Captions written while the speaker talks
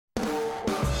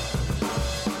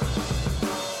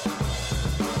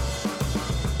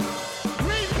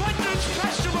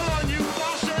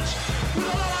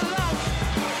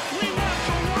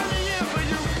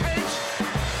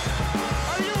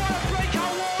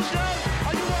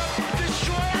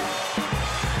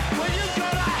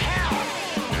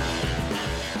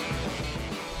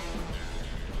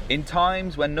In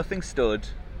times when nothing stood,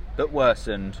 that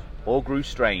worsened, or grew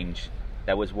strange,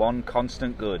 there was one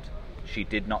constant good, she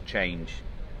did not change.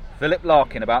 Philip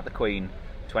Larkin about the Queen,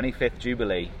 25th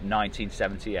Jubilee,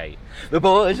 1978. The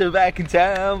boys are back in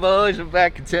town, boys are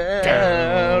back in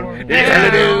town.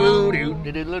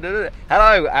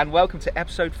 Hello, and welcome to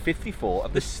episode 54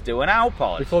 of the Stu and Al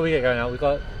Pod. Before we get going now, we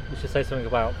should say something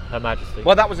about Her Majesty.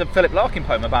 Well, that was a Philip Larkin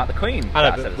poem about the Queen. I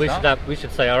know, but we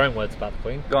should say our own words about the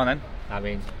Queen. Go on then. I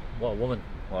mean, what a woman.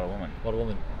 What a woman. What a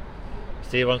woman. You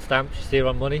see her on stamps, you see her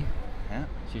on money. Yeah.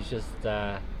 She's just,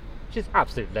 she's an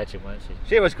absolute legend, wasn't she?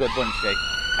 She was good, wasn't she?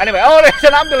 Anyway, there's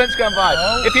an ambulance going by.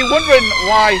 Oh. If you're wondering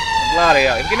why,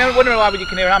 you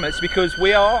can hear an ambulance, it's because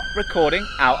we are recording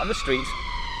out on the streets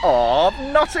of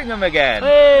Nottingham again.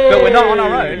 Hey! But we're not on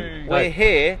our own. We're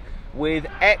here with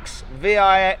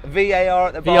VAR at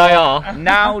the bar, VAR.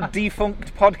 now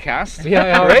defunct podcast.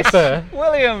 VAR. Chris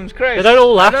Williams. Chris. They don't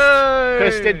all laugh. No.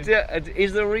 Chris,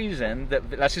 is the reason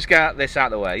that, let's just get this out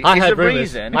of the way, I heard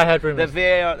rumours. that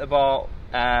VAR at the bar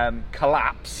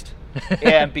collapsed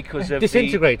because of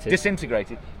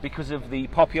disintegrated because of the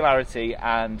popularity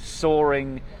and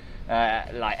soaring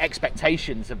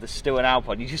expectations of the Stu and Al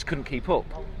Pod. You just couldn't keep up.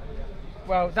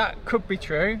 Well, that could be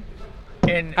true.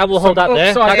 And we'll hold that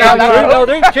there. That'll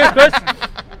do. Cheers, Chris.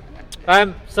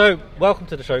 So, welcome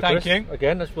to the show, Chris. Thank you.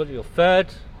 Again, that's your third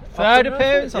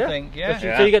appearance, I think. Yeah.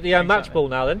 So you get the match ball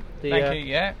now, then. Thank you.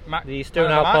 Yeah. The Stu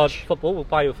and Al Pod football. We'll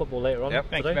buy you a football later on. Yep.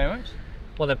 Thank you very much.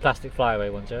 One of them plastic flyaway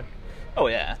ones, yeah. Oh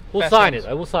yeah. We'll sign it,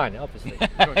 though. We'll sign it, obviously.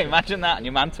 Imagine that on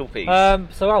your mantelpiece.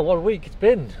 So, Al, what a week it's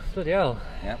been. Bloody hell.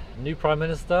 Yep. New Prime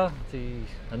Minister,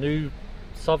 a new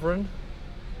sovereign.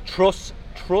 Trust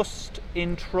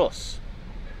in trust.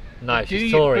 No,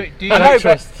 she's you- Tory. do you- I I don't know,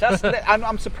 trust. but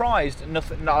I'm surprised.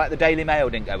 Nothing, not like the Daily Mail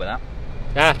didn't go with that.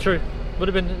 Yeah, true. Would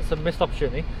have been some missed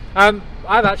opportunity. I've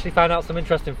actually found out some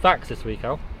interesting facts this week,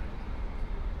 Al.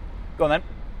 Go on then.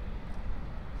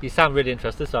 You sound really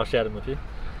interested, so I'll share them with you.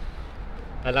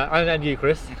 And you,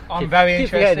 Chris. I'm very Keep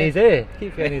forgetting interested.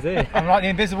 Keep forgetting he's here. I'm like the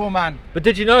Invisible Man. But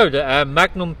did you know that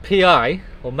Magnum P.I.,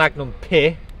 or Magnum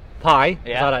Pi, as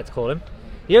Yeah. I like to call him,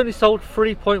 he only sold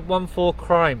 3.14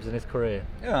 crimes in his career.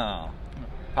 Oh,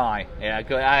 pie. Yeah,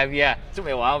 good. Yeah, took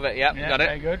me a while, but yeah, got it.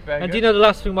 Very good. Very And good. do you know the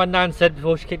last thing my nan said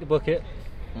before she kicked the bucket?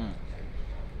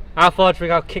 How far do you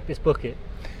think I'll kick this bucket?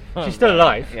 She's still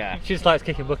alive. Yeah. She just likes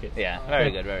kicking buckets. Yeah,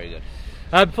 very good, very good.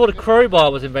 Before the crowbar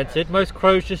was invented, most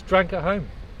crows just drank at home.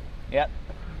 Yeah.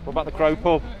 What about the Crow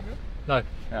Pub? No.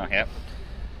 Oh, yeah.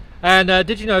 And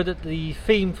did you know that the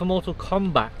theme for Mortal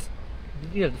Kombat,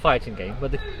 you know, the fighting game, where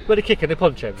they kick and they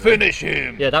punch everyone? Finish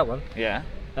him. Yeah, that one. Yeah.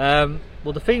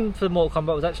 Well, the theme for Mortal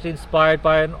Kombat was actually inspired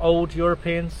by an old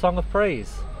European song of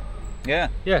praise. Yeah.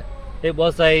 Yeah, it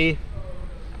was a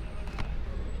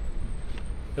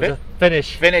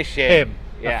finish him.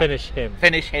 Yeah. Finish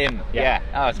him. Yeah. Yeah.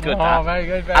 Oh, it's good. Oh, that. very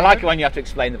good. Very I like good. it when you have to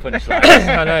explain the punchline.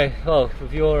 I know. Well,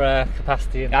 with your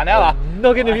capacity and I know.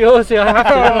 noggin of yours, yeah, I have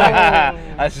to. Don't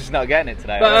I? I was just not getting it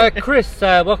today. But Chris,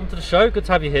 welcome to the show. Good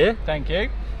to have you here. Thank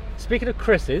you. Speaking of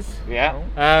Chris's,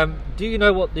 yeah. do you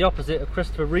know what the opposite of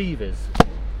Christopher Reeve is?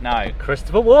 No.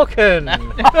 Christopher Walken.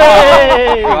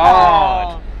 Hey!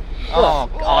 God. Oh,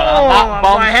 God,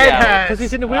 my head hurts. Because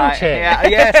he's in a Right, wheelchair. yeah,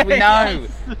 yes, we know.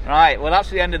 Right, well, that's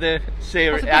the end of the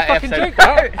series. That's a big fucking joke,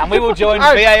 that. And we will join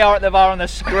VAR at the bar on the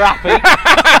scrappy.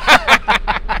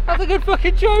 That's a good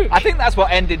fucking joke. I think that's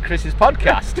what ended Chris's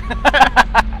podcast.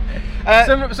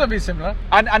 Something similar.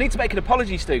 I need to make an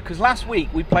apology, Stu, because last week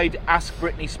we played Ask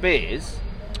Britney Spears.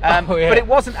 Yeah. But it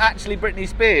wasn't actually Britney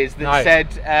Spears that No. said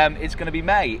it's going to be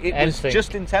May. It was NSYNC.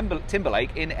 Justin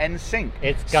Timberlake in NSYNC.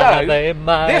 It's gonna be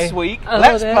May. This week,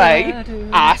 let's play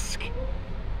Ask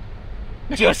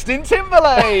Justin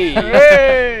Timberlake.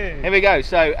 Here we go.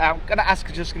 So I'm going to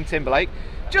ask Justin Timberlake.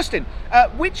 Justin,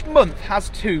 which month has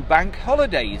 2 bank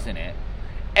holidays in it?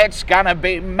 It's gonna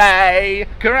be May.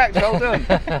 Correct, well done.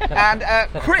 And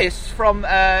Chris from,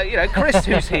 Chris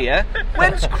who's here.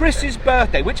 When's Chris's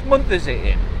birthday? Which month is it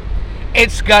in?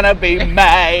 It's gonna be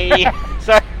May.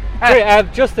 So,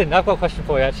 Great, Justin, I've got a question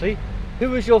for you actually. Who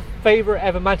was your favourite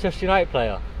ever Manchester United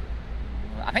player?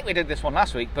 I think we did this one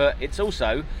last week, but it's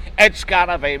also It's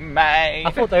gonna be May.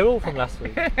 I thought they were all from last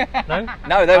week. No?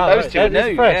 No, those two are it's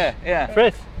new. fresh. Yeah.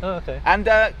 Fresh. Oh, okay. And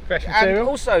Fresh and material.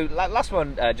 also last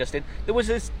one, Justin. There was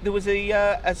a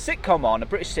sitcom on, a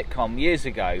British sitcom years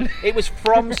ago. It was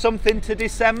From Something to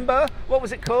December. What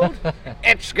was it called?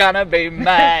 It's gonna be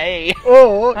May.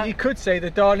 Or you could say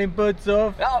the Darling Buds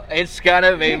of. Oh, it's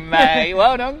gonna be May.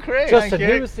 Well done, Chris. Justin,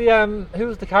 Thank you. who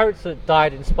was the character that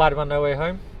died in Spider-Man No Way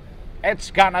Home?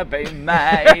 It's gonna be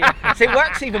May. See, it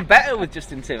works even better with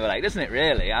Justin Timberlake, doesn't it?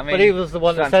 Really, I mean, But he was the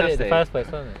one it's that said it in the fantastic. first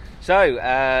place, wasn't it? So,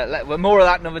 well, more of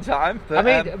that another time. But, I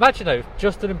mean, imagine though,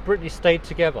 Justin and Britney stayed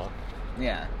together,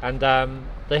 yeah, and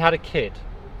they had a kid,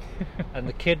 and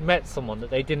the kid met someone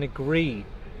that they didn't agree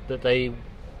that they,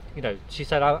 you know, she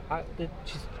said,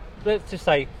 let's just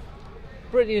say,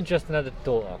 Britney and Justin had a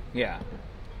daughter, yeah,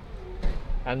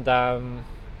 and the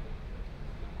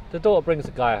daughter brings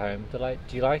the guy home. They're like,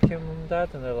 "Do you like him, Mum and Dad?"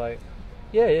 And they're like,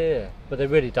 "Yeah," but they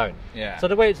really don't. yeah. So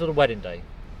they wait till the wedding day.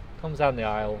 Comes down the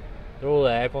aisle. They're all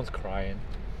there. Everyone's crying.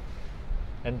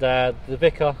 And the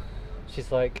vicar,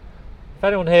 she's like, "If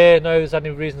anyone here knows any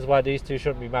reasons why these two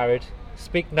shouldn't be married,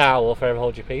 speak now or forever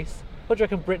hold your peace." What do you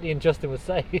reckon Britney and Justin would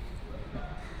say?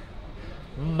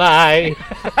 May.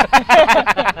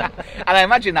 And I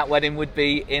imagine that wedding would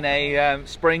be in a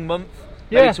spring month,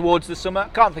 maybe Yeah. towards the summer.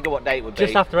 Can't think of what date it would be.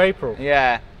 Just after April.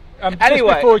 Yeah. Just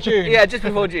Anyway, before June. Yeah, just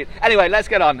before June. Anyway, let's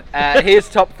get on. Here's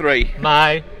top 3.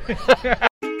 May.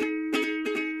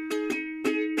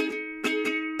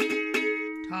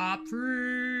 Top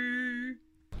 3.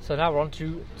 So now we're on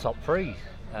to top 3.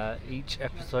 Each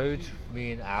episode,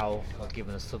 me and Al are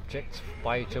given a subject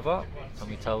by each other, and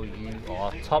we tell you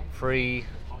our top 3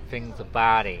 things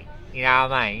about it. You know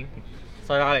what I mean?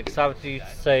 So Alex, how would you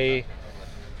say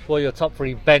what are your top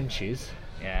 3 benches?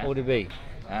 Yeah. What would it be?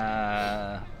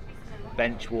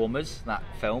 Bench Warmers, that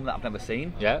film that I've never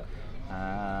seen. Yeah.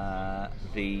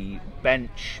 The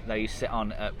bench that you sit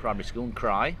on at primary school and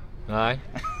cry. Aye.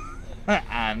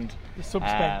 And The subs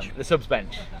bench. the subs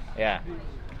bench, yeah.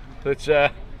 But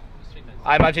I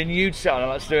imagine you'd sit on it,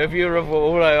 let's do if you were a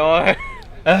footballer.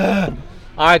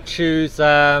 I'd choose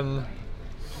Well,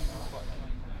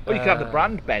 you could have the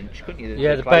brand bench, couldn't you?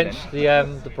 the clothing.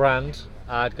 bench, the brand.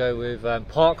 I'd go with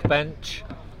Park Bench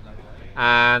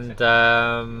and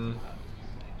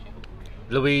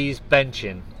Louise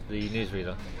Benchin, the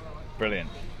newsreader. Brilliant.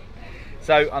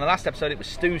 So on the last episode, it was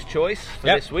Stu's choice for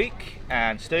Yep. this week,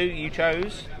 and Stu, you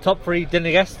chose. Top 3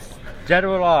 dinner guests, dead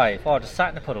or alive. Oh, I just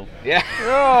sat in a puddle. Yeah,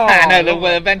 Oh, I know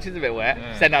love the bench is a bit wet.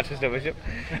 Yeah. Send out to Stu Bishop.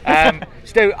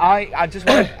 Stu, I just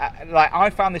want I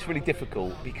found this really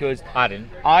difficult because I didn't.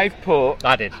 I've put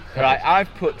I did. right.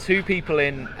 I've put 2 people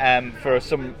in for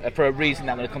a reason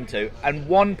that I'm going to come to, and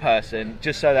 1 person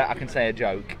just so that I can say a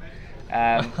joke.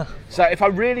 So if I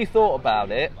really thought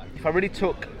about it, if I really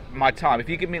took my time, if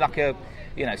you give me like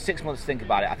 6 months to think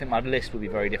about it, I think my list would be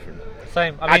very different.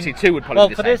 Same. I mean, Actually, 2 would probably well,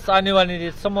 be the for same. this, I knew I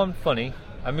needed someone funny,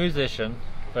 a musician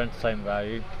for entertainment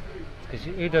value, because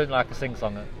you don't like a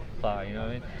sing-song at bar, you know what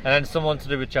I mean? And then someone to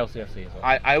do with Chelsea FC as well.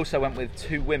 I also went with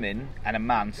 2 women and a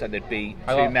man, so there'd be 2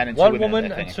 I got men and 2 one women. woman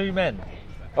at the and thingy. 2 men.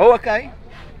 Oh, okay.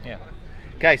 Yeah.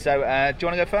 Okay, so do you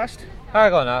want to go first?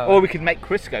 Hang on now. Or we could make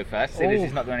Chris go first, seeing as Oh.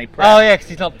 he's not doing any prep. Oh yeah, because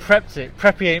he's not prepped it.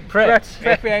 Preppy ain't prepped.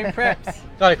 Preppy ain't preps.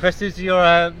 Sorry, Chris,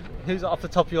 who's off the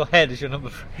top of your head is your number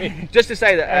 3? Just to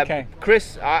say that Okay.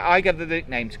 Chris, I gave the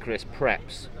nickname to Chris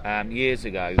Preps years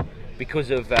ago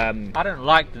because of I don't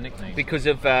like the nickname.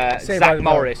 Saved by Zach the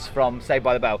Morris from Saved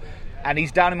by the Bell, and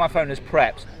he's down in my phone as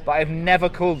Preps, but I've never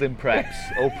called him Preps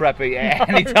or Preppy at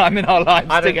any time in our lives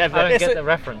I don't together. get the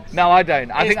reference. No, I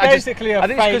don't. I It's think I just. basically a I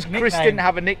think it's fake because Chris nickname. didn't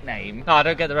have a nickname. No, I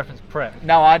don't get the reference. Prep.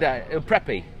 No, I don't.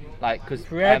 Preppy, like because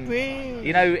Preppy.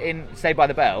 you know, in Saved by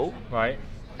the Bell, Right.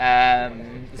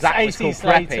 Zach was AC called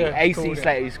Slater Preppy. AC called it.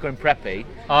 Slater was called Preppy.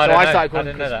 Oh, I so don't I know. started I calling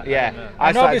didn't Chris. know that. I Yeah, didn't know. I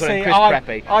And started calling obviously, Chris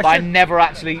Preppy, I but I should- never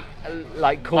actually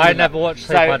called I him never that. watched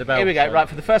So Saved by the Bell, here we go. so- Right,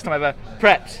 for the first time ever,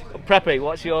 Preppy.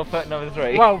 What's your number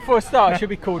 3? Well, for a start, it should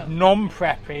be called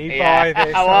non-preppy Yeah. by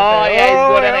this. Oh, yeah, he's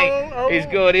good, isn't he? Oh, He's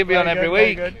good, he'll be on very every good, very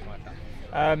week.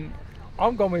 good.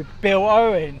 I'm going with Bill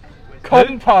Owen,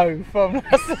 Compo from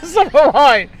Summer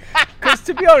Line. Because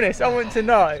to be honest, I want to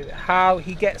know how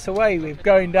he gets away with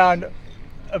going down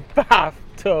a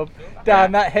bathtub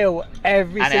down that hill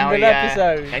every single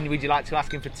episode. And would you like to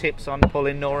ask him for tips on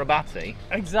pulling Nora Batty?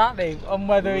 Exactly, on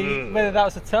whether that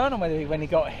was a turn or whether when he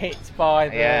got hit by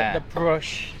Yeah. the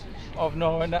brush of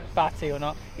Nora Batty or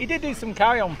not. He did do some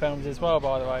carry-on films as well,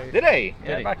 by the way. Did he?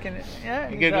 Yeah, he? back in yeah.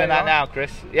 You're googling that now,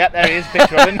 Chris. Yep, there he is.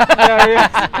 Picture of him. There he is.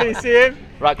 Can you see him?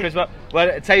 Right, Chris. Well,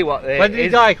 I tell you what. When did he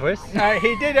die, Chris?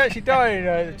 He did actually die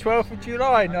on the 12th of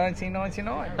July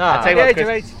 1999. Ah. I'll tell At you the what, age of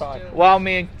Chris. 85. While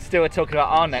me and Stu are talking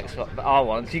about our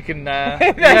ones, you can Yeah,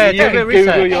 you do a can bit of Google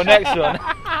research. your next one.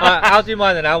 Right, I'll do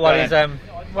mine then now while Go he's ahead.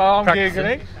 Well, I'm practicing.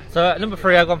 googling. So at number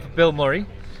 3, I've gone for Bill Murray.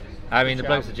 I mean, the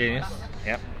bloke's a genius.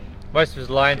 Yep. Most of his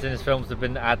lines in his films have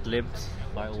been ad-libbed,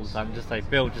 like all the time. Just say,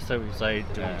 Bill, just say what you say,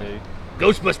 do.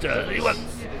 Ghostbusters. He wants.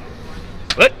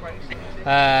 What?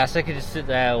 So he could just sit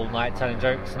there all night telling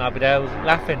jokes and I'll be there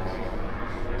laughing.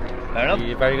 Fair enough.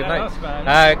 Be a very good Yeah, night. that's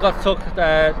fine. Got to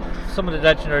talk some of the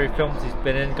legendary films he's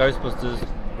been in: Ghostbusters,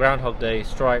 Groundhog Day,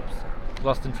 Stripes,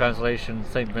 Lost in Translation,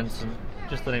 St. Vincent,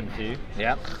 just to name a few.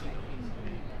 Yeah.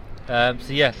 So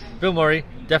yeah, Bill Murray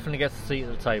definitely gets a seat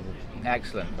at the table.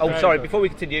 Excellent. Oh, Very sorry. good. Before we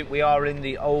continue, we are in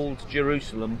the Old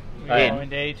Jerusalem Oh, Inn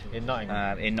indeed. In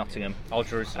Nottingham, in Nottingham. Old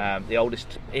Jerusalem. The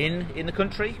oldest inn in the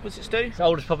country. Was it, Stu? It's the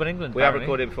oldest pub in England. We have apparently.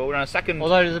 recorded before. We're on a second.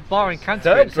 Although there's a bar in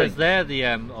Canterbury that Third says they're the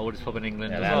oldest pub in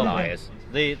England Yeah, as they're well. liars.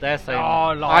 They're saying, Oh,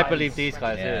 I lies. believe these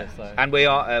guys Yeah. here. So. And we're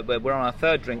on our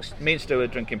third drinks. Me and Stu are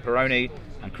drinking Peroni,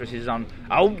 and Chris is on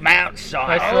Old Mount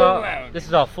Sinai. This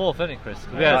is our fourth, isn't it, Chris?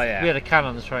 'Cause We had a can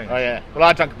on the train. Oh yeah. Well,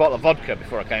 I drank a bottle of vodka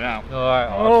before I came out. All right.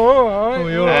 Oh, all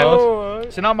right. you're all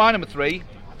right. So now my number 3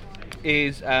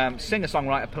 is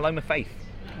singer-songwriter Paloma Faith.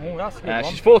 Oh, that's a good one.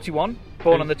 She's 41,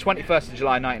 born on the 21st of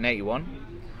July 1981.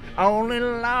 Only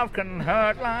love can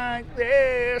hurt like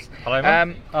this.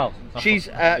 Paloma?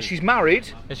 She's married.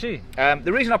 Is she?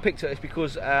 The reason I picked her is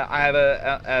because I have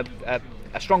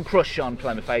a strong crush on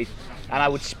Paloma Faith, and I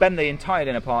would spend the entire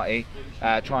dinner party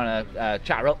trying to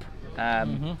chat her up.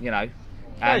 You know,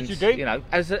 and you do. you know,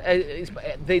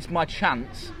 it's my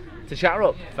chance to chat her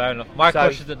up. Fair enough. My So-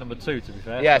 crush is at number 2, to be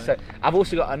fair. Yeah, so I've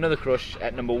also got another crush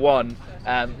at number 1,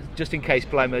 just in case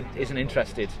Paloma isn't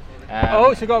interested.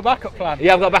 Oh, so got a backup plan.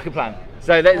 Yeah, I've got a backup plan.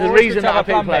 So there's the Always reason good to that I have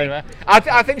a picked plan B.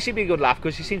 Paloma. I think she'd be a good laugh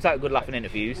because she seems like a good laugh in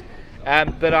interviews.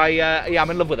 But I'm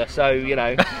in love with her, so you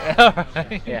know,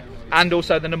 yeah. And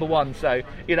also the number 1, so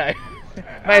you know,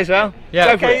 may as well. Yeah.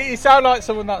 Go for Okay, it. you sound like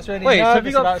someone that's really Wait, so have nervous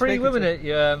you got about 3 speaking women to. at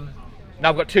you? Now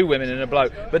I've got 2 women and a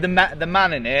bloke, but the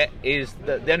man in it is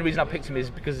the only reason I picked him is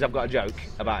because I've got a joke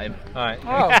about him. Alright.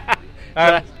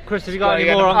 Oh, Chris, have you got any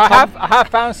Go more again. on I have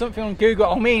found something on Google.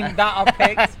 I mean, that I've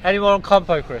picked. Any more on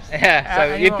Compo, Chris? Yeah. So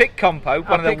you anyone- picked Compo,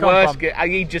 one of the picked worst. Compo.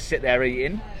 He'd just sit there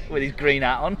eating with his green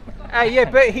hat on. Yeah,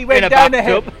 but he went In a down the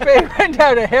hill. bathtub. He went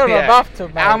down a hill in Yeah. a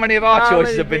bathtub, mate. How many of our How choices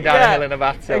many have been of- down a yeah. hill in a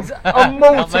bathtub? On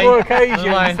multiple mine. occasions,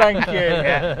 Mine. thank you.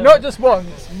 Yeah. Not just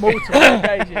once, multiple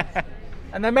occasions.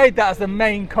 And they made that as the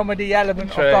main comedy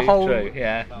element True, of the whole. true.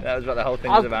 Yeah, that was what the whole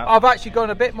thing was I've, about. I've actually gone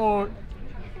a bit more,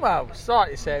 well,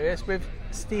 slightly serious with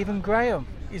Stephen Graham.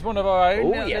 He's one of our own.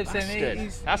 Oh that yeah, lives in bastard.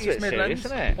 East That's a bit serious, Midlands.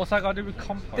 isn't it? What's that got to do with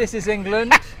Compo? This is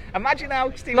England. Imagine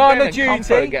how Steve Line Graham of and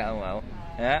Compo duty. get on well.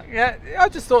 Yeah. Yeah, I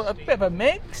just thought a bit of a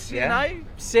mix, Yeah. you know,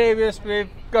 serious with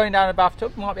going down a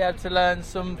bathtub. Might be able to learn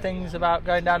some things about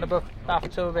going down a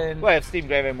bathtub. In Well, if Steve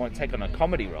Graham wants to take on a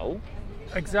comedy role,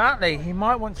 exactly, he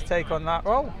might want to take on that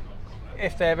role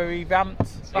if they ever revamped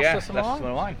yeah, Bastard that's Summer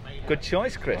one of mine. Good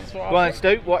choice, Chris. That's what I Well,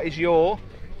 Stu, what is your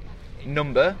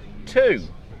number 2?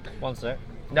 One sec.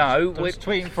 No, I'm we're just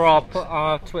tweeting for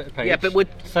our Twitter page. Yeah, but we're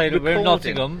say that we're in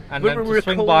recording. Nottingham and We're then to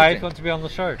swing by if recording. you want to be on the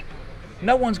show.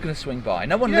 no one's going to swing by.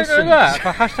 No one You don't listens. know that.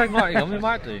 For hashtag Nottingham, we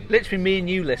might do. Literally, me and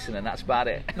you listen, and that's about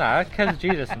it. No, Kez G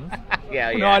listens.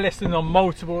 Yeah, yeah. No, I listened on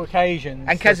multiple occasions.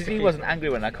 And just to Kezzy keep- wasn't angry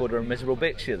when I called her a miserable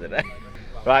bitch the other day.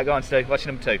 Right, go on, Stu. What's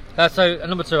your number 2? So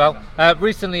number 2, Al.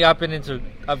 Recently, I've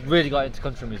really got into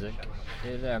country music.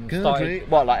 It, started,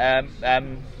 What, like,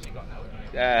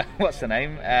 what's the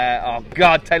name? Oh,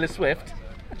 God, Taylor Swift.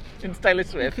 It's Taylor you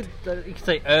Swift. could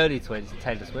say early 20s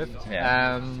Taylor Swift.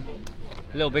 Yeah.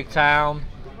 Little Big Town.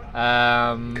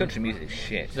 Country music is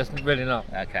shit. That's really not.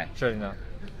 Okay. It's really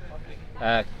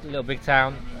not. Little Big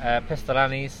Town. Pistol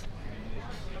Annies.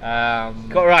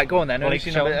 Right, go on then. Who's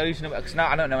your number- Because now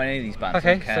I don't know any of these bands.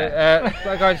 Okay, I don't care.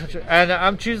 so going to country, and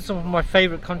I'm choosing some of my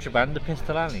favourite country band, the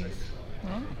Pistol Annies.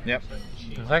 Yep.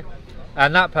 Okay,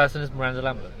 and that person is Miranda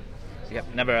Lambert, Yep,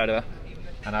 never heard of her.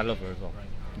 and I love her as well.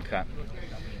 Okay.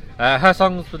 Her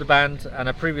songs with the band and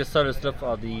her previous solo stuff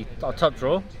are our top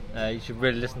draw. You should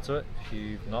really listen to it if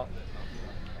you've not.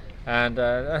 And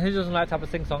who doesn't like to have a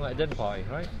sing song at a dinner party,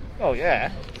 right? Oh,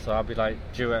 yeah. So I'll be like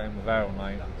duetting with her all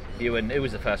night. You and who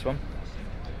was the first one?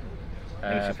 Who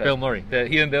was your first Bill Murray.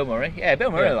 You and Bill Murray? Yeah,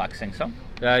 Bill Murray Yeah. likes sing song.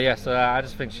 Yeah, so I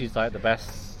just think she's like the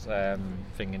best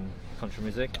thing in country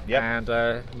music. Yep. And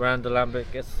Miranda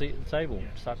Lambert gets a seat at the table,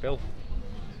 just like Bill.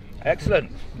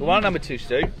 Excellent. Well, I'm number 2,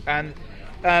 Stu. And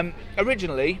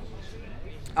originally,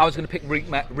 I was going to pick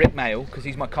Rick Mail because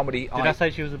he's my comedy Did I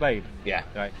say she was a babe? Yeah.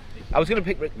 Right. I was going to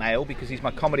pick Rick Mail because he's my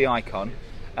comedy icon.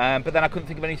 But then I couldn't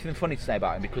think of anything funny to say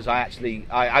about him because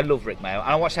I love Rick Mail. And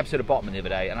I watched an episode of Bottom the other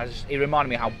day and he reminded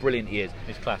me how brilliant he is.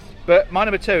 He's class. But my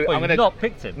number 2, Well, I'm you've going to... not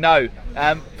picked him. No.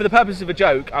 For the purpose of a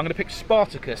joke, I'm going to pick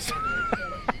Spartacus.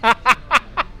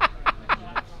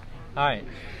 Alright.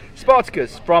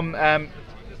 Spartacus, from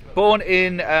born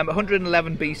in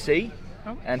 111 BC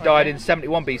and died in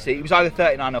 71 BC. He was either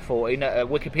 39 or 40.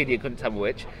 Wikipedia couldn't tell me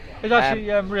which. It's actually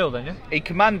real then, yeah? He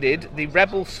commanded the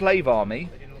rebel slave army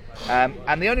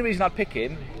And the only reason I'd pick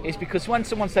him is because when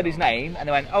someone said his name and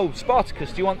they went, "Oh,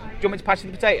 Spartacus, do you want me to pass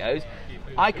you the potatoes?"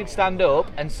 I could stand up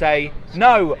and say,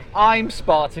 "No, I'm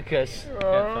Spartacus,"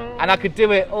 and I could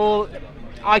do it all.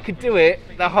 I could do it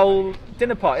the whole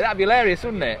dinner party. That'd be hilarious,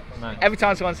 wouldn't it? No. Every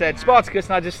time someone said Spartacus,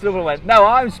 and I just stood up and went, "No,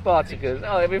 I'm Spartacus."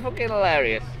 Oh, it'd be fucking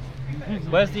hilarious.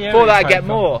 Where's the I thought I'd area get from?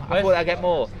 more. I Where's- thought I'd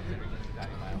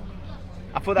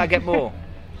get more.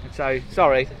 So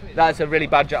sorry, that's a really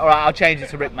bad joke. All right, I'll change it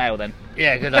to Rick Mail then.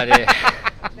 Yeah, good idea.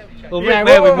 Well, Yeah, Rick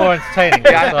Mail well, would be more entertaining.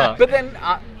 Yeah, but then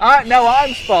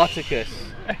I'm Spartacus.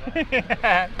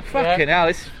 Fucking hell,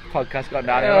 this podcast got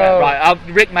down. Oh. Right, I'll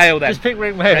Rick Mail then. Just pick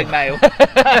Rick Mail. Rick Mail.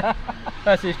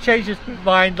 That's it. Changed his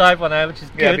mind live on air, which is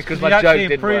good. Yeah, because he my actually joke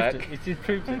didn't improved work. It. It's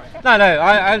improved it. No,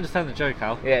 I understand the joke,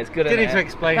 Al. Yeah, it's good. Didn't need isn't to it?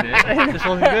 explain it. It just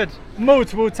wasn't good.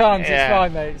 Multiple times, Yeah. it's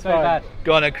fine, mate. It's Very fine. bad.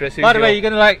 Go on, then, Chris. By the who's way, your- you're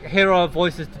going to hear our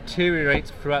voices deteriorate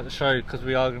throughout the show because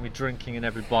we are going to be drinking in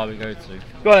every bar we go to.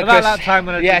 Go on, About Chris. that time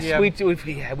when I yes, did the, we do.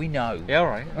 Yeah, we know. Yeah, all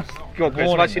right. Go on, Chris.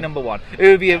 Warning What's your them. number one? Who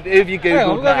have you Hang on,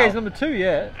 googled we're going to get his now? number 2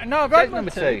 yet. No, I've Check got number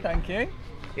number 2. two. Thank you.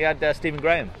 He had Stephen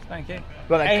Graham. Thank you.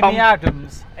 Go on, then, Amy com-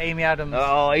 Adams. Amy Adams.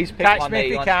 Oh, he's picked Catch one me that if he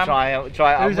you wants to can. try it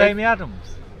out Who's with. Amy Adams?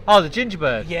 Oh, the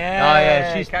Gingerbird. Yeah, Oh,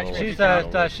 yeah. She's catch me if she's you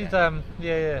can. she's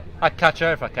yeah. I'd catch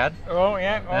her if I can. Oh,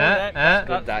 yeah. Oh, Yeah, that's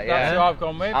good, that, that's yeah. who I've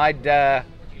gone with. I'd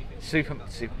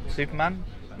Superman.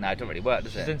 No, it don't really work,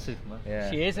 does She's it? in Superman. Yeah.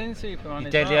 She is in Superman.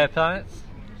 as Deadly well. Air Planets.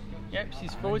 Yep,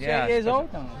 she's 48 Yeah, years I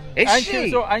old now. Is and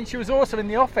she? And she was also in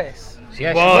The Office.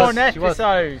 Yeah, was. One She was.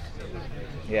 episode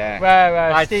Yeah.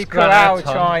 where I'd Steve scrap Carell that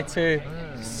tongue. tried to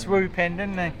swoop in,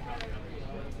 didn't he?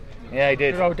 Yeah, he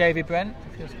did. Good old David Brent.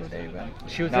 If he was called David Brent.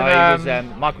 She was No, in. he was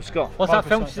Michael Scott. What's that Michael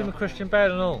film Scott, she's in yeah. with Christian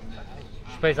Bale and all?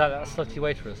 She plays that slutty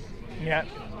waitress. Yeah,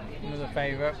 another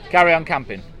favourite. Carry on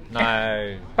camping.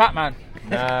 No. Batman.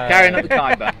 No. Carrying up the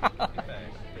Khyber. You're never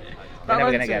Batman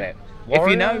going to too. get it. Warrior? If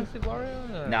you know, Is it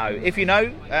Warrior? no. If you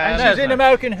know, And No, she was no. in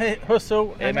American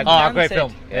Hustle. Yeah, and American- Oh, great Rancid.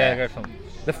 film. Yeah. Yeah, great film.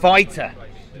 The Fighter.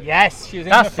 Yes, she was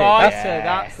in That's The it, Fighter. that's-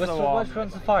 That's Which the one? one. Which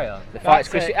one's the fire? The Fighter's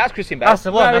it. Christian. That's Christian Bale. That's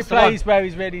the one. Where he That's the one. plays where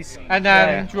he's really And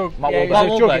drug. Mark yeah, Wahlberg. he's Mark a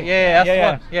Wahlberg. druggie. Yeah, that's the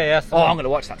one. Yeah, that's the Oh, one. I'm going to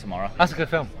watch that tomorrow. That's a good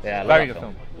film. Yeah, I love Very that good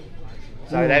film. film.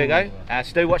 So there we go.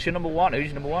 Stu, what's your number one? Who's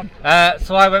your number one?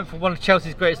 So I went for one of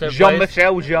Chelsea's greatest ever players,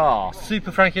 Jean-Michel Jarre.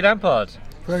 Super Frankie Lampard.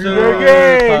 Frankie, Super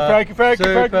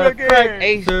Frankie.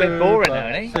 He's a bit boring though,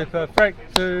 isn't he? Super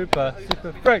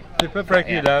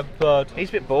Frankie Yeah. Lampard. He's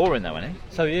a bit boring though, isn't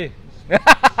So are you. he?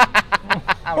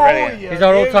 Brilliant. yeah. He's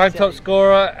our all-time top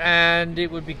scorer, and it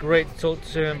would be great to talk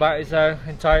to him about his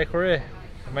entire career.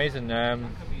 Amazing.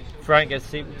 Frank gets a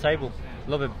seat at the table.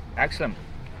 Love him. Excellent.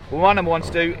 Well, my number one,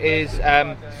 Stu, is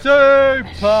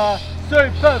Super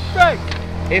Frank.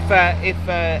 if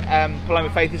Paloma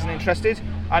Faith isn't interested,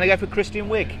 I'm going to go for Christian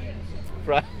Wiig.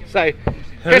 Right. So,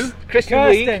 Christian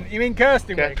Wiig. Kirsten. You mean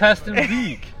Kirsten? Kirsten.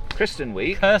 Wiig? Kirsten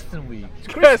Wiig. Kristen Wiig. Kirsten Wiig.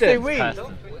 Kirsten Wiig.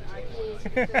 Kirsten.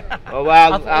 Oh,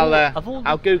 well, Of all-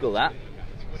 I'll Google that.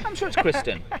 I'm sure it's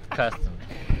Kristen. Kirsten.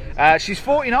 She's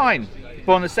 49,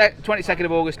 born the 22nd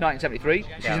of August 1973.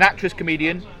 She's an actress,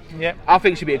 comedian. Yep. I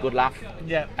think she'd be a good laugh.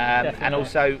 Yeah. And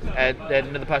also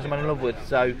another person I'm in love with.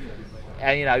 So,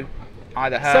 you know,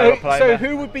 either her or Paloma. So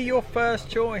who would be your first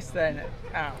choice then?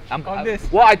 Al, on this?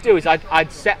 What I'd do is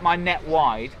I'd set my net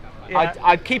wide. Yeah.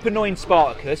 I'd keep annoying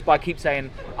Spartacus by keep saying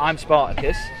I'm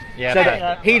Spartacus. Yeah, so fair.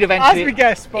 that he'd eventually As we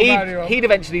guessed from earlier on. he'd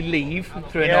eventually leave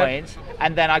through Yeah. annoyance,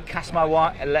 and then I'd cast my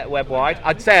web wide.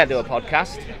 I'd say I'd do a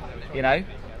podcast, you know,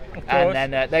 and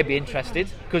then they'd be interested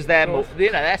because they're more,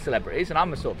 they're celebrities, and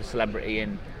I'm a sort of a celebrity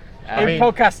in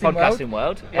podcasting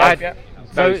world. Yeah.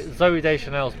 Zoe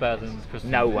Deschanel's better than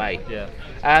Kristen. No way. Yeah.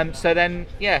 So then,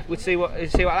 yeah, we'd see what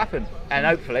happened, and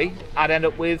hopefully, I'd end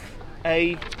up with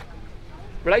a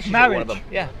relationship with one of them.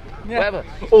 Marriage. Yeah, whatever.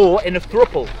 Or in a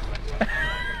throuple.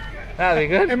 That'd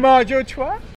be good. Imagine your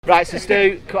twat. Right, so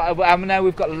Stu, I know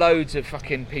we've got loads of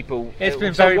fucking people. It's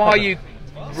been so very while popular. you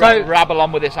So- rabble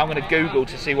on with this, I'm going to Google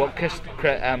to see what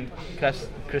Kristen.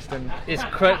 It's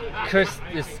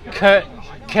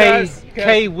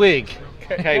K Wig.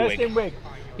 Kirsten Wiig.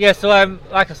 Yeah, so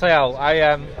like I say, Al,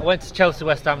 I went to Chelsea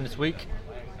West Ham this week.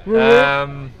 We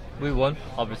won,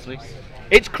 obviously.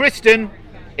 It's Kristen.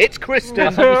 It's Kristen.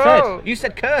 That's what we said. You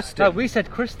said Kirsten. No, we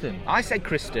said Kristen. I said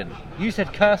Kristen. You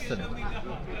said Kirsten.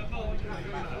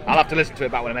 I'll have to listen to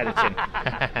it back when I'm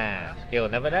editing. You'll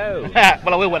never know.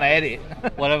 Well, I will when I edit.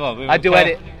 Whatever. We I do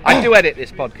edit. I do edit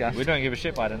this podcast. We don't give a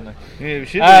shit by them, though. Yeah,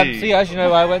 should So yeah, as you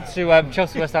know, I went to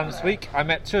Chelsea West Ham this week. I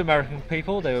met two American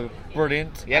people. They were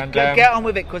brilliant. Yeah, and, get on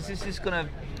with it because this is going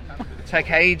to take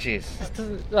ages. This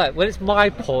doesn't, like, when it's my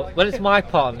part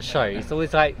on the show, it's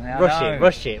always like Yeah, I know.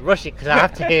 rush it, because I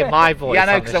have to hear my voice. Yeah, I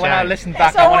know, on the because when I show. listen back,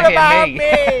 It's I all want to about hear me.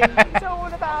 me. It's all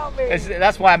about me.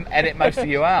 That's why I edit most of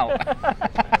you out.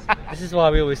 This is why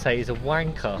we always say he's a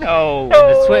wanker. No. In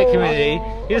the Twitter community,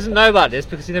 he doesn't know about this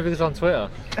because he never goes on Twitter.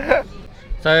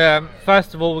 So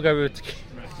first of all, we'll go with.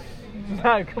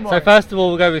 No, come on. So first of all,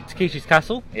 we'll go with Takeshi's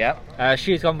Castle. Yeah.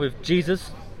 She's gone with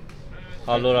Jesus,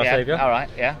 our Lord, our Yeah, Saviour. all right.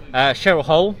 Yeah. Cheryl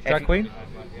Hole, If drag you- queen,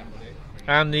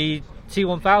 and the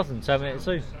T1000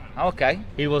 Terminator 2. Okay.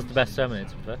 He was the best Terminator.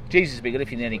 To be fair. Jesus would be good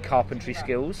if you need any carpentry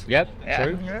skills. Yep, Yeah.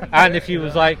 true. Yeah. And if he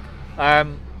was like,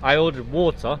 I ordered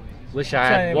water, wish I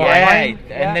had Saying wine. Yeah. Wine.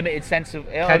 Yeah. Unlimited sense of.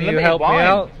 Can you unlimited help me wine.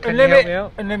 out? Can you help me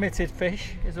out? Unlimited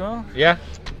fish as well. Yeah,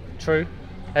 true.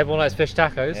 Everyone likes fish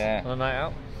tacos Yeah. on a night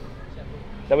out.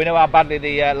 So we know how badly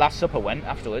the Last Supper went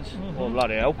afterwards. Oh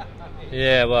bloody hell!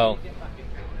 Yeah, well,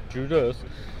 Judas.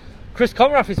 Chris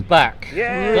Conrath is back.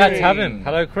 Yay. Glad to have him.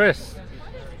 Hello, Chris.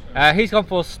 He's gone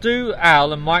for Stu,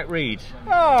 Al, and Mike Reed. Oh,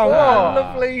 what Ah. a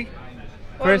lovely,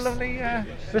 Chris. lovely.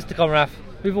 Mr. Conrath,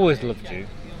 we've always loved you.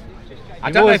 I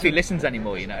We've don't know always- if he listens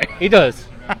anymore. You know. He does.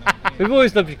 We've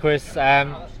always loved you, Chris.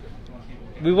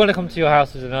 We want to come to your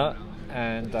house for dinner,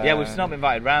 and Yeah, we've not been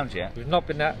invited round yet. we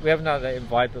haven't had that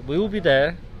invite, but we will be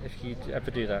there if you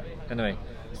ever do that. Anyway,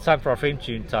 it's time for our theme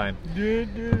tune time.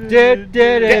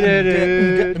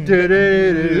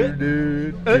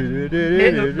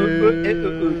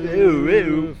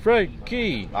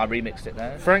 Frankie. I remixed it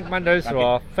there. Frank Mendoza, Thank you.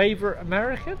 our favourite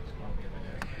American?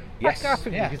 Yes. I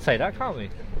think yeah. we can say that, can't we?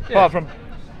 Apart from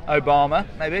Obama,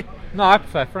 maybe. No, I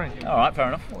prefer Frank. All right, fair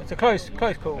enough. It's a close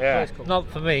call. Yeah. Close call. Not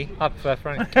for me, I prefer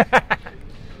Frank.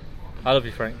 I love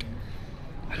you, Frank.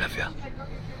 I love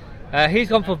you. He's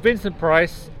gone for Vincent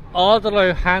Price,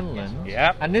 Ardalo Hanlon.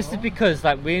 Yeah. And this is because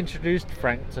like we introduced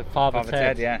Frank to Father, Father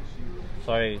Ted, yeah.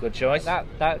 So Good choice. That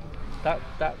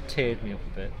teared me up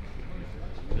a bit.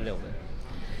 A little bit.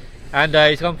 And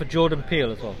he's gone for Jordan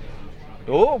Peele as well.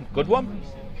 Oh, good one.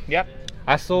 Yep.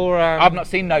 I saw I've not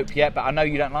seen Nope yet, but I know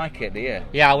you don't like it, do you?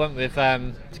 yeah, I went with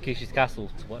Takeshi's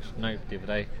Castle to watch Nope the other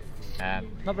day.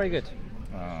 Not very good.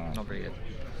 Oh. Not very good.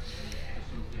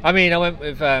 I mean, I went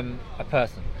with a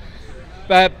person.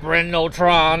 But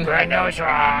Brindletron.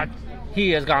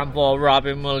 He has gone for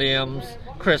Robin Williams,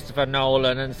 Christopher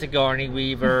Nolan, and Sigourney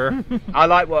Weaver. I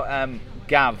like what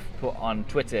Gav put on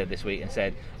Twitter this week and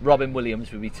said Robin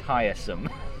Williams would be tiresome.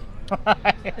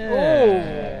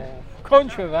 Oh,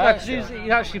 controversial. He's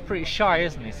actually pretty shy,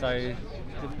 isn't he? So,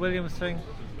 the Williams thing?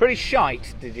 Pretty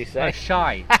shite, did you say? No,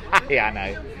 shy. Yeah, I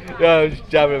know. Yeah, I was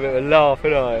just having a bit of a laugh,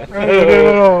 aren't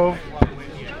I?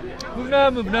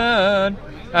 Moving on.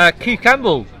 Keith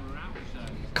Campbell,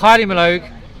 Kylie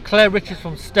Minogue, Claire Richards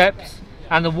from Steps,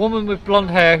 and the woman with blonde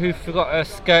hair who forgot her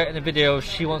skirt in the video of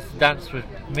She Wants to Dance With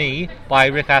Me by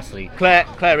Rick Astley. Claire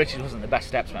Richards wasn't the best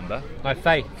Steps member. No,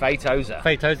 Faye. Faye Tozer.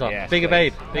 Faye Tozer. Yes, Bigger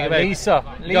please. babe. Bigger babe. Lisa.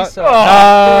 Oh,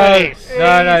 Chris.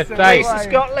 no, Lisa, Faye. Lisa.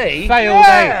 Scott Lee. Faye all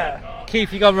Yeah. day.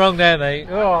 Keith, you gone wrong there, mate.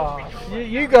 Oh,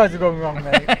 you guys have gone wrong,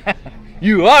 mate.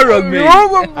 You are wrong, me. You're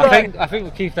wrong, I mate. think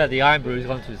with Keith there, the iron bruise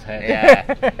gone to his head.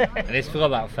 Yeah. And he's forgot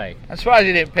about Faye. I'm surprised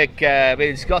you didn't pick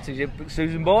being Scottish. You picked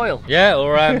Susan Boyle. Yeah,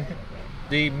 or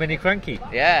the Mini Cranky.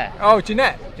 Yeah. Oh,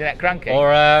 Jeanette. Jeanette Cranky.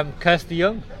 Or Kirsty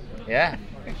Young. Yeah.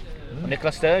 Or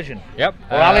Nicola Sturgeon. Yep.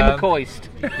 Or Ali McCoist.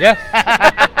 Yeah.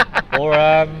 Or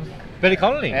Billy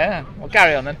Connolly. Yeah. Well,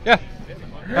 carry on then.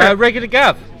 Yeah. Regular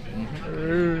Gav.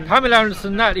 Pamela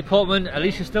Anderson, Natalie Portman,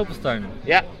 Alicia Silverstone.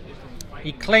 Yeah.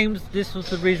 He claims this was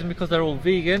the reason because they're all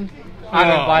vegan. I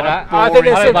don't buy that. I think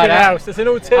there's I don't buy something that. else. There's an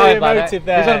I ulterior don't buy that. motive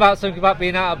there. He's on about something about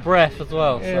being out of breath as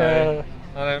well. So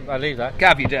Yeah. I leave that.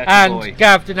 Gav, you dirty And boy.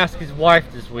 Gav didn't ask his wife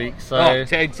this week, so Oh,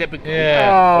 typical.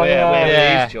 Yeah. Oh, Yeah.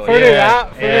 yeah. His choice. Through Yeah.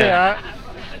 that. Through Yeah.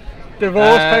 that.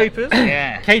 Divorce papers.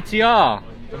 Yeah. KTR,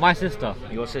 my sister.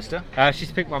 Your sister?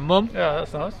 She's picked my mum. Yeah,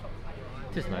 that's nice.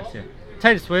 It's nice, yeah.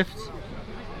 Taylor Swift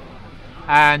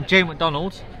and Jane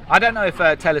McDonald. I don't know if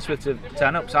Taylor Swift would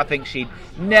turn up, so I think she'd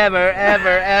never, ever,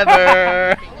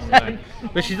 ever. No.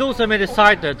 But she's also made a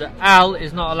side note that Al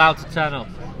is not allowed to turn up.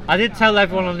 I did tell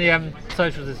everyone on the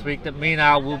socials this week that me and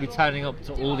Al will be turning up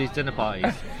to all these dinner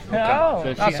parties. Oh,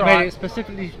 So that's she's all made right. it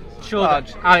specifically sure I'll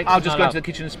that Alex is just not go allowed. into the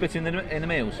kitchen and spit in the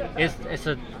meals. It's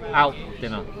a out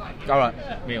dinner All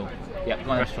right. meal Yeah, go on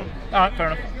then. restaurant. All right,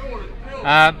 fair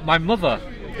enough. My mother,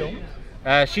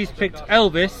 she's picked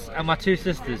Elvis and my two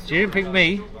sisters. She didn't pick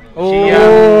me.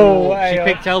 Oh, She hey,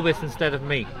 picked Elvis instead of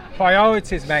me.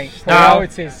 priorities, mate. No.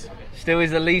 Priorities. Still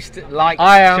is the least liked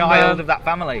I am, child of that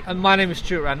family. And my name is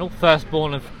Stuart Randall,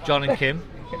 firstborn of John and Kim.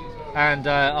 And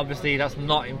obviously that's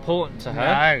not important to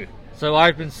her. No. So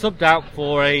I've been subbed out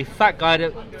for a fat guy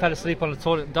that fell asleep on the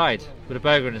toilet and died with a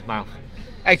burger in his mouth.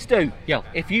 Hey, Stu. Yeah.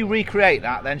 If you recreate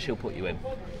that, then she'll put you in.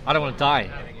 I don't want to die.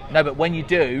 No, but when you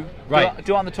do, Right.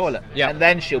 do it on the toilet. Yeah. And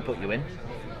then she'll put you in.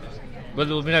 Well,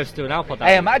 there will be no Stu and Alpod.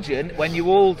 Hey, imagine when you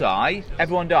all die,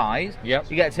 everyone dies. Yep.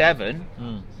 You get to heaven,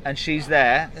 Mm. and she's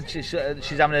there, and she's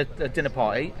having a dinner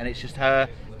party, and it's just her,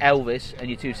 Elvis, and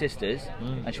your two sisters,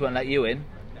 and she won't let you in.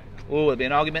 Oh, there'll be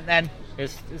an argument then.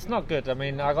 It's not good. I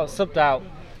mean, I got subbed out.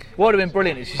 What would have been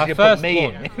brilliant is she Her should have put first me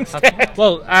one. in instead.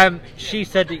 Well, she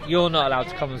said that you're not allowed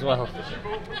to come as well.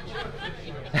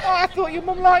 Oh, I thought your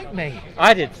mum liked me.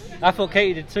 I did. I thought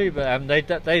Katie did too, but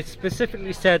they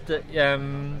specifically said that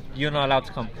you're not allowed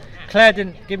to come. Claire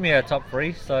didn't give me her top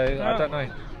 3, so I don't know.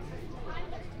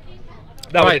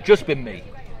 That would Right. have just been me.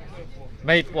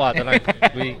 Well, I don't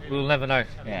know. We'll never know.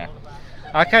 Yeah.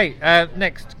 Okay,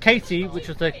 next, Katie, which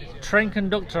was the train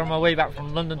conductor on my way back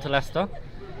from London to Leicester.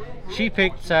 She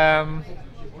picked Robin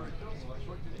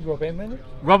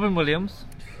Williams,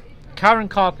 Karen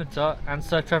Carpenter, and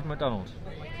Sir Trevor McDonald.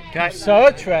 Okay.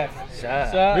 Sir Trev.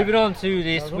 Sir. Moving on to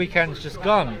this weekend's just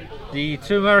gone. The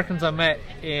 2 Americans I met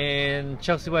in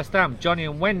Chelsea West Ham, Johnny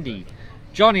and Wendy.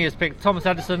 Johnny has picked Thomas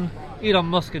Edison, Elon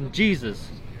Musk, and Jesus.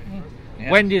 Yeah.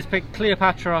 Wendy has picked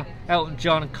Cleopatra, Elton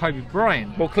John, and Kobe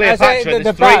Bryant. Well, Cleopatra, the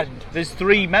there's band? there's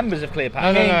 3 members of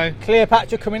Cleopatra. No.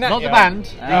 Cleopatra coming at Not you. the band,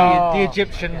 Oh. the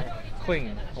Egyptian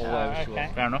queen, or whatever she was. okay.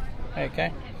 Fair enough.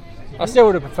 Okay. I still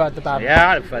would have preferred the band.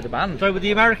 Yeah, I'd prefer the band. So with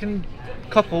the American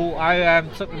couple, I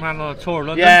took them around on a tour of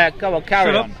London. Yeah, go on,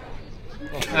 carry Shut on.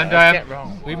 And Get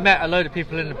wrong. we met a load of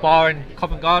people in the bar in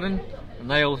Covent Garden, and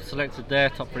they all selected their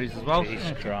top 3s as well.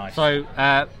 Jesus Christ. So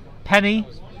Penny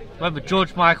went with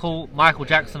George Michael, Michael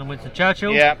Jackson, and Winston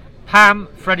Churchill. Yep. Pam,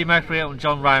 Freddie Mercury, Elton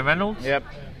John, Ryan Reynolds. Yep.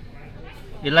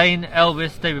 Elaine,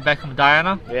 Elvis, David Beckham, and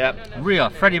Diana. Yep. Rhea,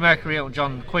 Freddie Mercury, Elton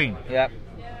John, Queen. Yep.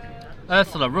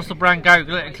 Ursula, Russell Brand, Gary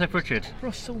Glitter, and Cliff Richard.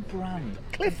 Russell Brand.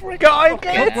 Cliff Richard. Guy Russell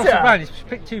Glitter. Brand, he's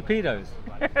picked 2 pedos.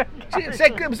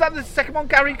 Was that the second one,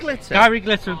 Gary Glitter? Gary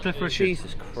Glitter and Cliff Richard.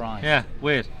 Jesus Christ. Yeah,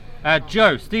 weird.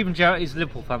 Joe, Stephen Gerrard, he's a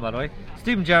Liverpool fan by the way.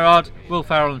 Stephen Gerrard, Will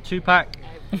Ferrell and Tupac.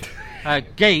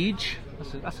 Gage,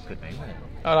 that's a good name, isn't it?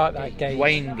 I like that game.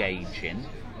 Wayne Gage in.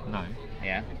 No.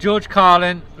 Yeah. George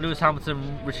Carlin, Lewis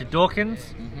Hamilton, Richard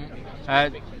Dawkins.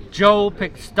 Joel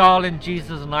picked Stalin,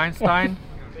 Jesus and Einstein.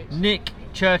 Nick,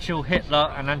 Churchill,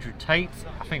 Hitler and Andrew Tate.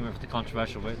 I think we went for the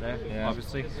controversial bit there, Yeah.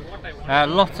 obviously.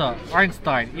 Lotta,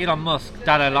 Einstein, Elon Musk,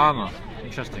 Dalai Lama.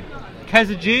 Interesting.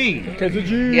 Keza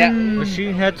G, Yeah.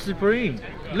 Machine Head Supreme.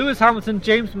 Lewis Hamilton,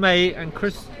 James May and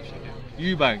Chris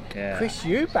Eubank. Yeah. Chris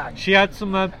Eubank. She had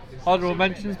some honourable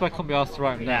mentions, but I couldn't be asked to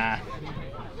write them down.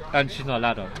 Nah. And she's not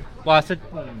allowed on. Well, I said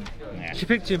Yeah. she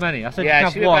picked too many. I said Yeah,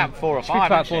 you she can have picked one. about 4 or She picked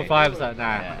 5, about didn't 4 or she? 5. I was like, nah,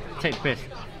 Yeah. take the piss.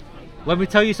 When we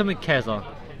tell you something, Keza,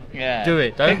 Yeah. do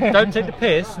it. Don't take the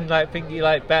piss and like think you're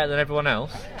like better than everyone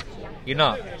else. You're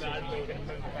not.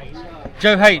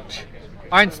 Joe H,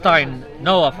 Einstein,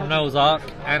 Noah from Noah's Ark,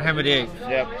 and Henry VIII.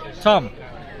 Yep. Tom,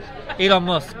 Elon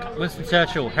Musk, Winston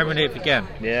Churchill, Henry VIII again.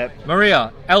 Yep.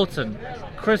 Maria, Elton,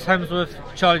 Chris Hemsworth,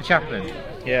 Charlie Chaplin.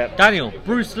 Yep. Daniel,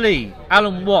 Bruce Lee,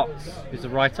 Alan Watts, who's a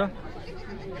writer.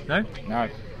 No? No.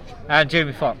 And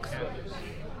Jamie Foxx.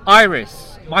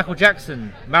 Iris, Michael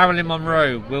Jackson, Marilyn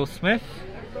Monroe, Will Smith.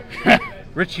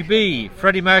 Richie B,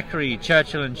 Freddie Mercury,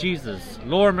 Churchill and Jesus.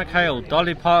 Laura McHale,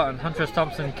 Dolly Parton, Hunter S.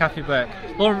 Thompson, Kathy Burke.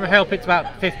 Laura McHale picked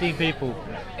about 15 people.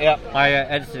 Yep. I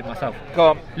edited it myself. Go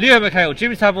on. Leo McHale,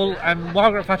 Jimmy Savile, and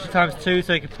Margaret Thatcher times 2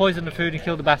 so he could poison the food and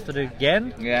kill the bastard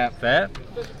again. Yeah. Fair.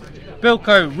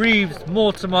 Bilko, Reeves,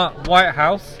 Mortimer,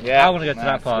 Whitehouse. Yeah. I want to go to that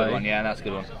That's a party. good one. Yeah, that's a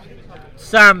good one.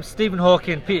 Sam, Stephen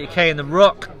Hawking, Peter Kay and The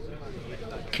Rock.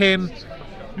 Kim,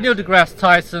 Neil deGrasse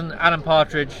Tyson, Alan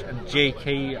Partridge, and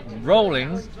J.K.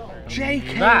 Rowling.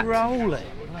 J.K. That Rowling.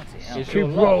 is your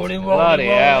lot. Bloody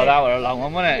hell, that was a long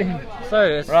one, wasn't it? So,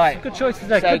 it's Right. good choices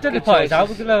there. So, good dinner good parties. We're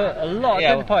choices. going to have a lot of Yeah,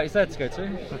 dinner well- parties there to go to.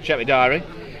 I'll check my diary.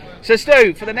 So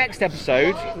Stu, for the next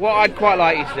episode, what I'd quite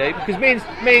like you to do, because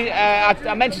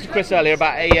I mentioned to Chris earlier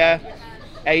about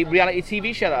a reality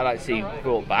TV show that I'd like to see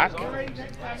brought back.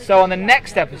 So on the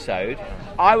next episode,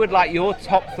 I would like your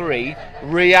top 3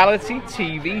 reality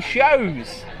TV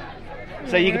shows.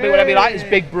 So you can pick whatever you like. It's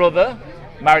Big Brother,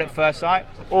 Married at First Sight,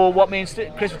 or what me and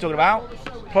Chris were talking about,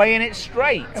 Playing It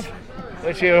Straight,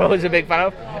 which you're always a big fan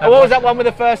of. And what was that one with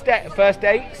the first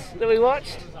dates that we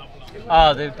watched?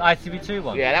 Oh, the ITV2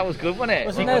 one. Yeah, that was good, wasn't it?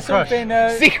 Wasn't Secret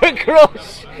there Crush. something? Secret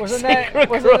Crush. Wasn't there? Secret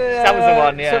Wasn't Crush. there, That was the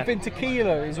one. Yeah. Something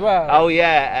tequila as well. Oh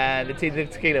yeah, the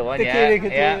tequila one. Tequila,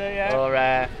 yeah. yeah. Or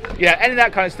any of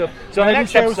that kind of stuff. So on the Maybe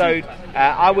next Chelsea. episode,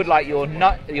 I would like your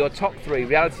top 3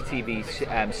 reality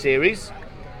TV series.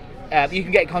 You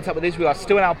can get in contact with us. We are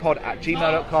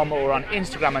stewandalpod@gmail.com or on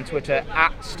Instagram and Twitter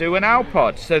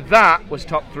 @stewandalpod. So that was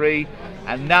top 3,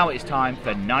 and now it's time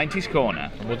for 90s Corner.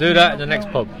 And we'll do that in the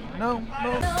next pub. No.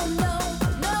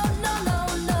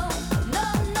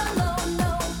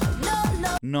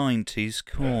 90s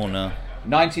Corner.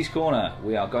 90s Corner.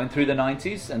 We are going through the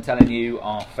 90s and telling you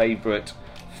our favourite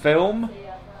film,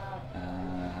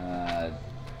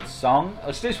 song.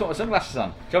 Let's just put my sunglasses on.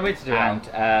 Do you want me to do that?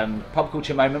 And pop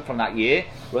culture moment from that year.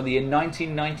 We're on the year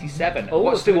 1997. Oh,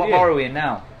 what it's a good year. bar are we in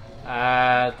now?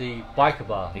 The biker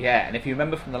bar. Yeah, and if you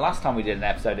remember from the last time we did an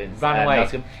episode in Ran away.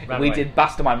 Nottingham, Ran we away. did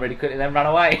Mastermind really quickly, then ran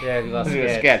away. Yeah, we were We were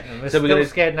scared. And we're still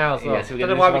scared now as well. Yeah, so we're Don't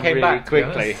going know to why we came really back to be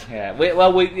quickly. honest.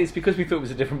 Yeah, it's because we thought it was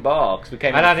a different bar because we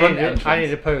came And in the front I entrance.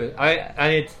 need a poo. I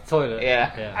need the toilet.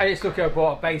 Yeah. I just look at I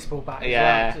bought a baseball bat as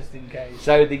Yeah. well, just in case.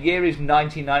 So the year is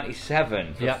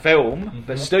 1997 for Yeah. film.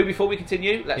 But Stu, before we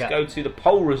continue, let's Yeah. go to the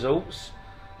poll results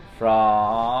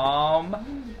from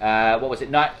what was it?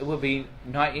 It would be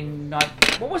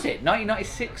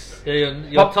 1996. Yeah,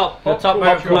 your top moment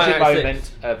from culture 1996.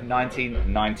 moment of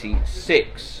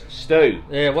 1996. Stu.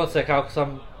 Yeah, one sec, because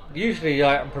I'm usually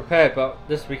I'm prepared, but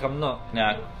this week I'm not.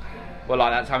 No. Well,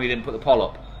 like that time you didn't put the poll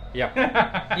up. Yeah.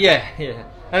 yeah.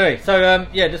 Anyway, so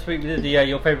this week we did the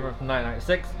your favourite from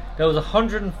 1996. There was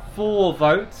 104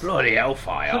 votes. Bloody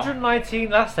hellfire. 119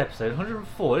 last episode.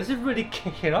 104. This is really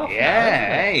kicking off. Yeah, now, isn't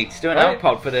it? hey, it's doing Right. an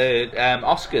pod for the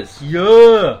Oscars. Yeah.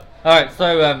 All right.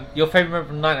 So your favourite moment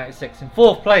from 1996. In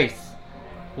 4th place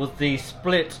was the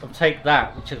split of Take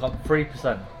That, which had got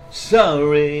 3%.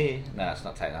 Sorry. No, let's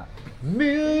not take that.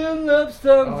 Million love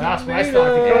songs. Oh, that's my made stuff.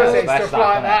 You up. can't say that's stuff that,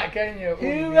 like isn't that, can you?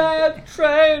 Here I'm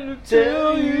trying to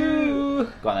tell you.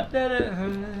 Go on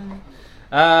then.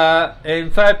 In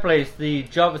 3rd place, the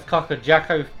Jarvis Cocker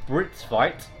Jacko Brits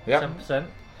fight. Yep. 7%.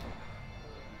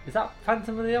 Is that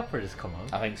Phantom of the Opera just come on?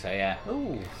 I think so, yeah.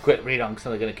 Ooh. Quick, read on because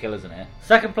they're going to kill us in here.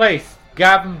 2nd place,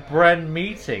 Gavin Bren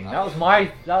meeting. That was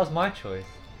my choice.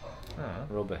 Oh.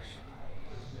 Rubbish.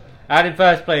 And in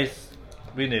 1st place,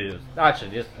 we knew it. Actually,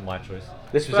 this was my choice.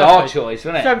 This was First our place, choice,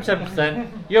 wasn't it? 77%.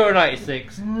 Euro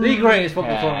 96. The greatest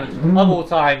football Yeah. tournament of all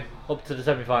time, up to the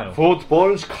semi-final.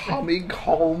 Football's coming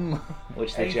home.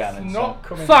 Which the It's Germans not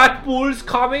coming. Football's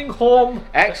coming home.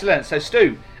 Excellent. So,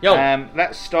 Stu, Yo.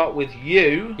 let's start with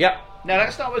you. Yep. No,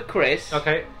 let's start with Chris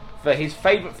Okay. for his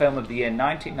favourite film of the year,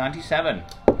 1997.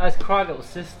 That's Cry Little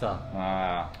Sister.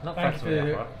 Ah. Not Thank Phantom you of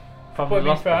the for Opera. From putting the me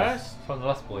Lost Boys. first. From the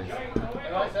Lost Boys.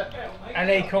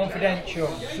 LA Confidential.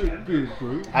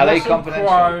 LA Russell Confidential.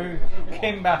 Crowe,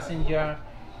 Kim Basinger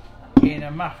in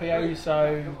a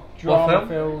mafioso drama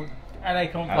film. LA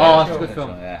Confidential. Oh, that's a good film.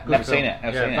 Yeah. Good Never film. seen it.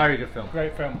 Never Yeah, seen very it. good film.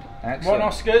 Great film. Excellent.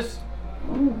 Won Oscars.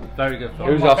 Very good film. One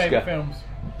Who's of my Oscar? favourite films.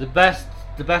 The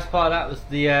best part of that was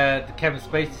the Kevin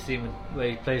Spacey scene where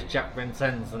he plays Jack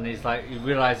Vincennes and he's like he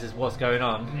realizes what's going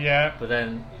on, Yeah. but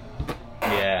then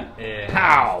Yeah. yeah,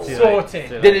 Pow. too late, Sorted.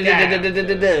 too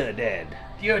late. Dead.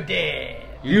 You're dead.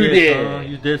 You did. son,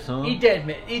 you did, son. He dead,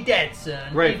 mate. He dead,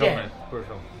 son. Great he film, dead. mate. Great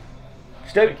film.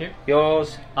 Stu, Thank you.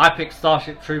 yours. I picked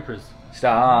Starship Troopers.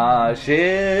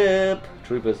 Starship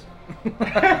Troopers. No,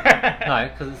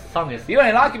 because the song is You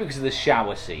only like it because of the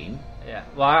shower scene. yeah.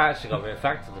 Well, I actually got a bit of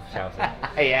fact to the shout out.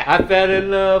 Yeah. I fell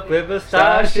in love with a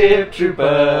Starship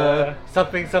Trooper.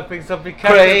 Something, Craig Captain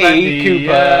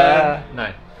Cooper. Bandia.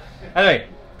 No. Anyway,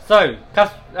 so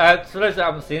for those that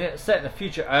haven't seen it, set in the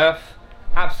future Earth,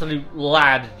 absolute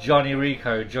lad Johnny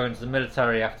Rico joins the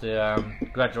military after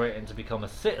graduating to become a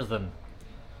citizen.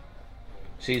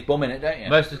 She's bumming it, don't you?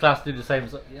 Most of the class do the same.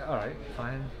 So, yeah, all right,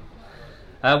 fine.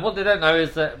 What they don't know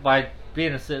is that by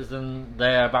being a citizen,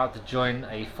 they are about to join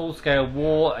a full-scale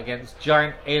war against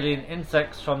giant alien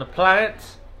insects from the planet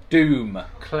Doom.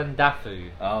 Klendafu.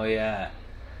 Oh yeah.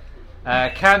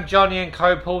 Can Johnny and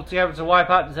Co pull together to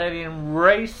wipe out this alien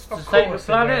race to Of save the course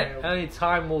they planet? will. Only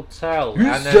time will tell. Who's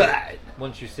And then, that?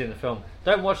 once you've seen the film,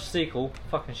 don't watch the sequel.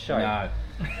 Fucking show. No.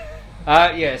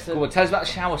 Yes. Go on, tell us about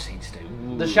the shower scene, Stu.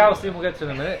 The shower scene we'll get to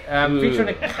in a minute. Ooh. Featuring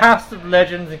a cast of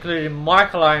legends including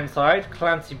Michael Ironside,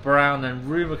 Clancy Brown, and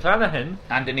Rue McClanahan,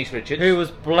 And Denise Richards. who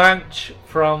was Blanche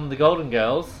from The Golden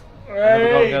Girls. Hey,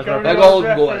 Golden Girls Golden the Girls Gold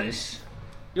reference. Boys.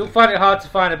 You'll find it hard to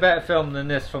find a better film than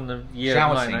this from the year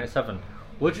Shower of scene. 1997.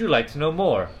 Would you like to know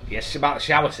more? Yes, about the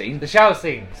shower scene. The shower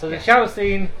scene. So the shower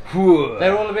scene, Whew.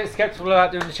 they're all a bit skeptical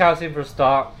about doing the shower scene for a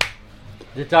start.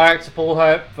 The director Paul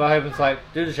Verhoeven's like,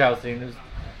 do the shower scene.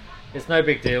 It's no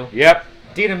big deal. Yep.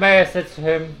 Dina Meyer said to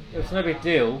him, it's no big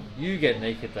deal, you get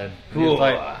naked then. And he was Whoa.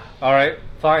 like, alright,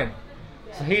 fine.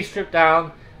 So he stripped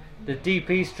down, the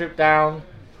DP stripped down,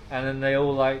 and then they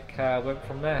all went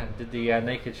from there and did the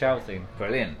naked shower scene.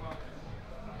 Brilliant.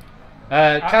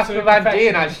 Casper Van Dien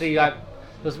professionals. actually, like,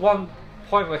 there's one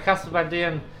point where Casper Van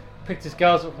Dien picked his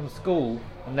girls up from school,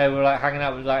 and they were like hanging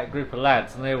out with like a group of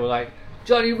lads, and they were like,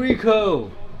 Johnny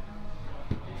Rico,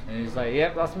 and he's like,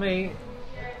 yep, that's me.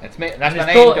 That's me. That's And my his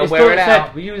name. daughter, Don't his wear daughter it said,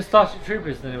 out. were you in Starship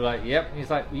Troopers? And they were like, yep. And he's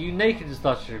like, were you naked in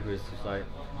Starship Troopers? He's like,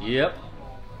 yep.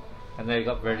 And they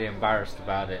got really embarrassed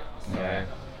about it. So. Yeah.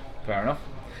 Fair enough.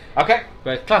 Okay.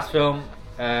 But class film,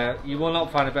 you will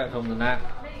not find a better film than that.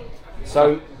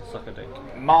 So Suck a dick.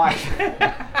 my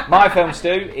my film, Stu,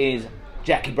 is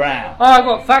Jackie Brown. Oh, I've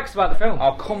got facts about the film.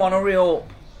 Oh, come on, hurry up.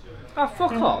 Oh,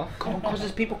 fuck off. Come on, because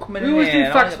there's people coming We in always here.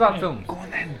 do facts about films. Go on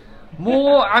then.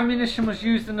 More ammunition was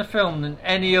used in the film than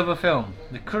any other film.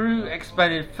 The crew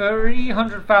expended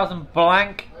 300,000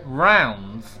 blank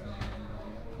rounds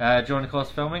during the course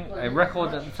of filming, a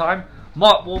record at the time.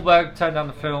 Mark Wahlberg turned down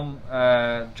the film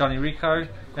Johnny Rico.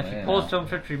 If you pause the film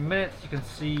for 3 minutes, you can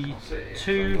see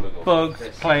 2 bugs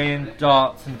playing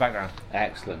darts in the background.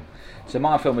 Excellent. So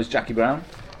my film is Jackie Brown.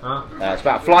 It's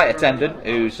about a flight attendant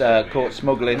who's caught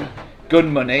smuggling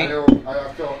gun money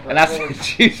and has to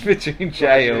choose between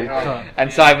jail and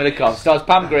time with the cops. Stars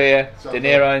Pam Grier, De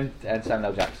Niro and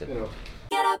Samuel L. Jackson.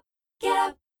 Get up, get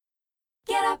up,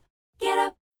 get up, get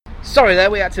up. Sorry there,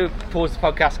 we had to pause the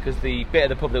podcast because the bit of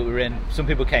the pub that we were in, some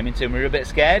people came into and we were a bit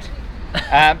scared.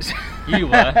 You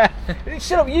were.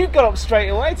 Shut up, you got up straight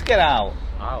away to get out.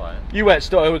 I won't. You weren't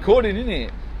started recording,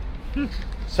 didn't it?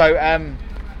 So,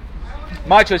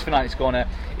 my choice for 90s Corner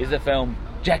is the film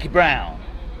Jackie Brown.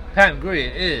 Pam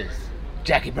Grier is.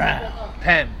 Jackie Brown.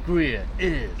 Pam Grier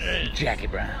is. Jackie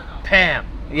Brown. Pam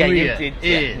Yeah, Grier you did.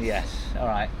 is. Yes,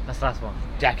 alright. That's the last one.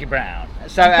 Jackie Brown.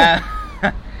 So,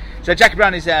 so Jackie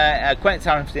Brown is a Quentin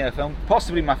Tarantino film,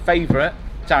 possibly my favourite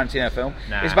Tarantino film.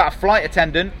 Nah. It's about a flight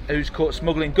attendant who's caught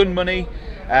smuggling gun money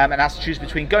and has to choose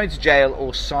between going to jail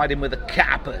or siding with the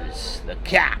cappers, the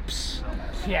caps.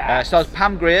 Yeah. Stars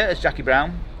Pam Grier as Jackie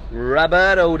Brown,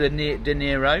 Roberto De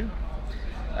Niro,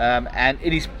 and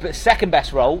in his second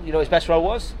best role, you know what his best role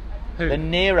was? Who? The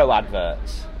Nero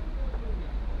adverts.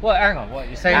 What? Hang on. What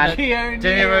you're saying? And- That Keanu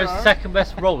De Niro's Nero. second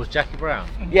best role was Jackie Brown.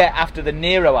 Yeah, after the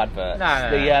Nero adverts, No.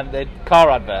 the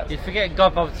car adverts. You're forgetting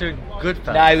Godfather 2 and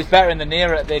Goodfellas. No, he was better in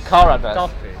the car adverts.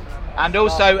 Stop it. And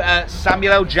also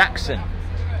Samuel L. Jackson,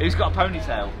 who's got a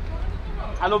ponytail.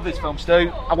 I love this film,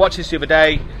 Stu. I watched this the other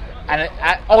day, and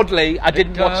oddly, I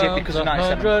didn't watch it because of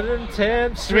 97.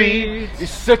 110th Street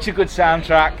is such a good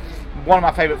soundtrack. One of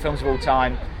my favourite films of all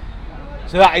time.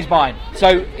 So that is mine.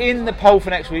 So in the poll for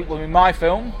next week will be my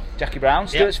film, Jackie Brown,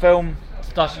 Stuart's film.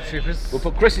 Starship Troopers. We'll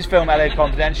put Chris's film, LA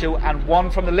Confidential, and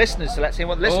one from the listeners. So let's see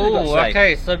what the listeners got to say.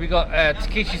 Okay, so we got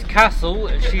Takeshi's Castle.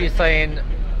 She is saying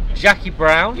Jackie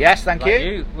Brown. Yes, thank like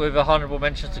you. with a honourable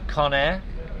mention to Con Air.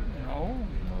 No.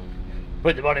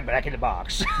 Put the money back in the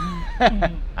box.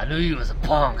 I knew you was a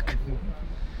punk.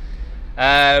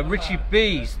 Richie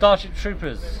B, Starship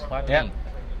Troopers. Like Yeah. me.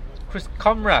 Chris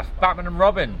Conrath, Batman and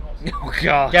Robin. Oh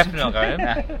God. Definitely not going.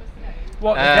 Nah.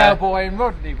 What, the Uh, cowboy and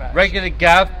Rodney match? Regular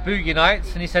Gav, Boogie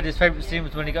Nights, and he said his favourite scene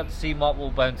was when he got to see Mark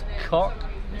Wahlberg's cock.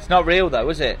 It's not real though,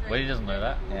 is it? Well, he doesn't know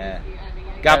that. Yeah.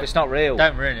 Gab, it's not real.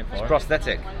 Don't ruin it for It's him.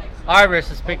 prosthetic. Iris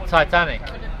has picked Titanic.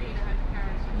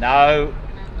 No.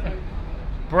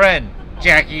 Bren,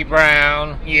 Jackie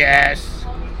Brown. Yes.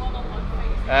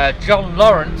 John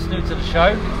Lawrence, new to the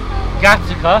show.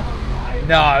 Gattaca.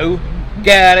 No.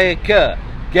 Gattaca.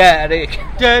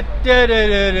 Gattaca. Da, da,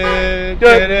 da, da,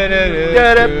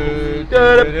 da,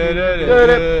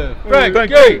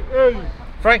 Frankie.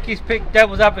 Frankie's picked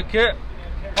Devil's Advocate.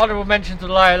 Honourable mention to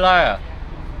Liar Liar.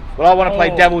 Well, I want to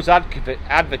play Oh. devil's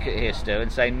advocate here, Stu,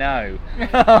 and say no.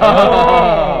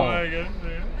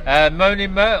 Moni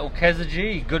Myrtle, Keza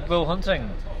G, Goodwill Hunting.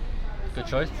 Good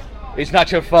choice. It's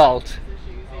not your fault.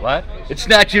 What? It's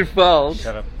not your fault.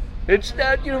 Shut up. It's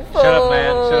not your fault. Shut up,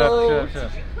 man. Shut up.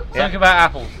 Yeah. Something about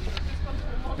apples.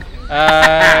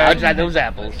 I'll try those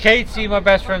apples. Katie, my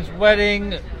best friend's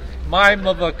wedding. My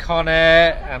mother, Con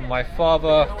Air, and my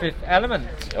father, Fifth Element.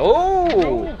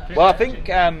 Oh, well, I think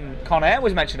Con Air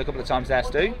was mentioned a couple of times there,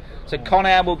 Stu. So Con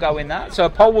Air will go in that. So a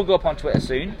poll will go up on Twitter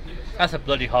soon. That's a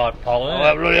bloody hard poll, isn't it?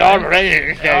 Oh, really hard, Oh,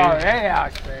 yeah,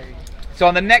 I see. So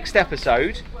on the next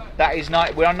episode, that is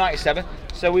we're on 97.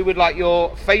 So we would like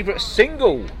your favourite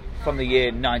single from the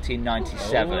year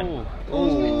 1997.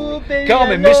 Ooh, baby, Come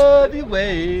I in, Miss- love you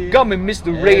way. Come in,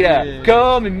 Mr. Rita.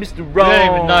 Come in, Mr. Wrong. We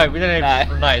don't even know. We don't even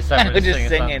from 97. We're We're just singing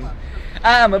singing.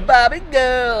 I'm a Barbie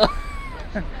girl.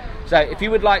 So if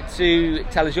you would like to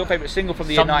tell us your favourite single from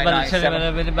the year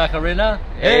 1997. in Macarena.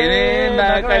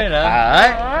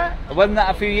 Alright. Wasn't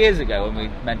that a few years ago when we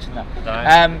mentioned that?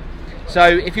 Right. So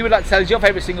if you would like to tell us your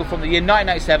favourite single from the year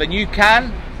 1997, you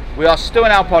can We are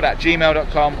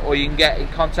stewandalpod@gmail.com, or you can get in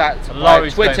contact via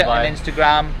Laurie's Twitter going by. and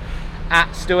Instagram at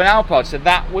stewandalpod. So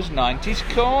that was 90s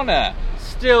Corner.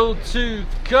 Still to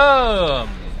come.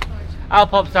 Al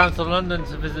pops down to London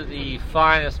to visit the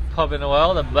finest pub in the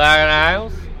world, the Bargain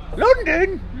House.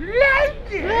 London?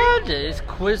 It's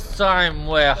quiz time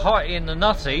where Hottie and the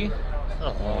Nutty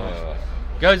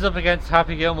goes up against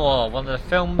Happy Gilmore. One of the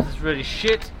films is really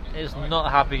shit. It's not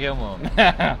Happy Gilmore.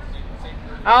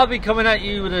 I'll be coming at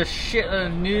you with a shit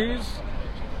of news.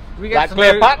 We get Like to know-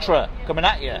 Cleopatra coming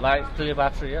at you. Like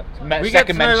Cleopatra, yep. Me- We get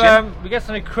second to know, mention. we get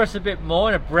to know Chris a bit more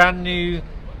in a brand new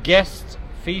guest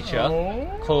feature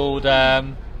called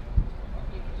Get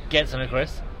to Know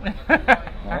Chris.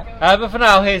 But for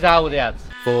now, here's Al with the ads.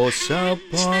 For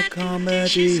subpar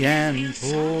comedy and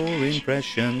poor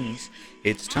impressions,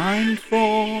 it's time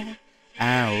for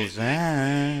Al's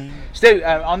Ads. Stu,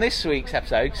 on this week's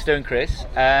episode, Stu and Chris,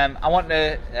 I want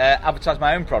to advertise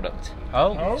my own product.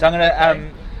 Oh. So I'm going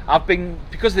to, I've been,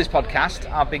 because of this podcast,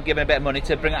 I've been given a bit of money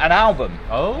to bring out an album.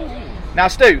 Oh. Now,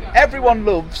 Stu, everyone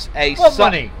loves a What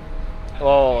song. money?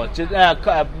 Oh,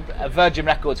 Virgin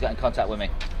Records got in contact with me.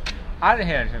 I didn't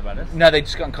hear anything about this. No, they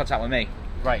just got in contact with me.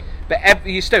 Right. But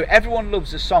Stu, everyone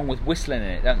loves a song with whistling in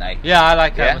it, don't they? Yeah, I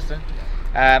like Yeah. Emerson.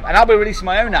 And I'll be releasing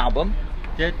my own album.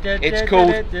 It's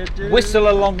called Whistle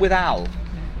Along with Al.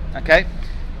 Okay?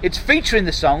 It's featuring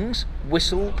the songs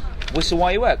Whistle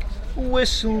While You Work.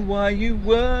 Whistle while you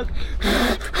work.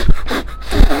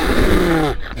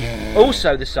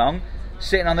 Also the song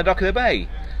Sitting on the Dock of the Bay.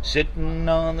 Sitting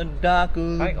on the dock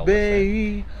of Hang the on,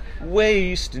 bay,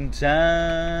 wasting time.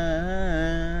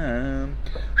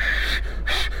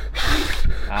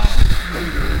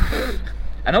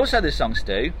 And also the song,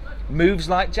 Stu, Moves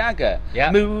Like Jagger.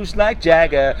 Yeah. Moves like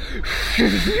Jagger.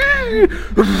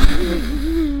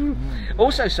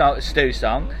 Also, Stu's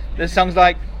song, the song's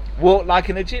like Walk Like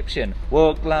an Egyptian.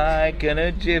 Walk like an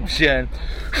Egyptian.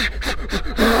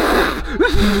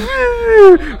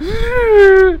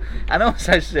 And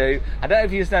also, Stu, I don't know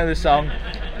if you know the song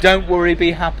Don't Worry,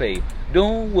 Be Happy.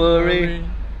 Don't worry,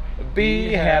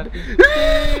 be happy.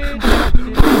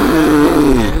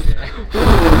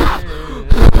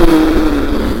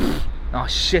 Oh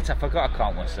shit, I forgot I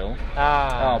can't whistle.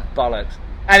 Oh bollocks.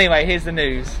 Anyway, here's the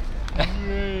news.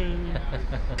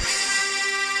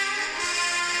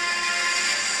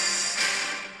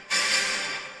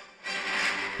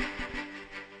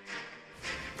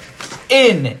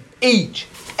 In each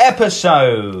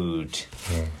episode,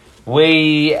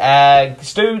 we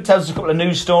Stu tells us a couple of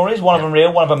news stories. One of them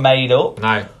real, one of them made up.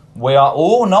 No. We are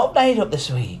not made up this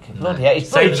week. Bloody hell, it's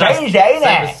Same pretty as last- changed, ain't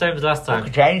it? Same as last time.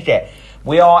 Fucking changed it.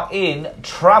 We are in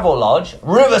Travelodge,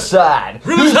 Riverside.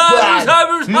 Riverside!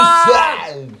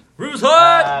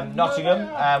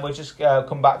 Nottingham. We'll just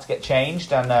come back to get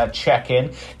changed and check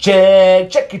in.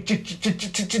 Checking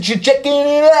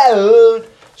it out.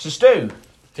 So, Stu,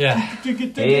 Yeah. here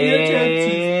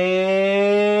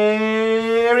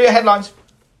are your headlines.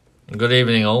 Good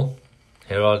evening, all.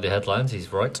 Here are the headlines.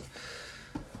 He's right.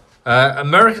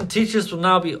 American teachers will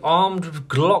now be armed with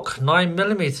Glock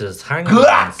 9mm handguns.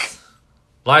 Glock!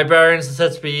 Librarians are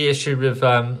said to be issued with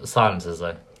silencers,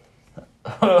 though.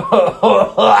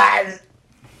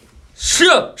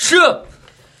 Sure.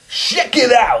 Check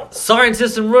it out.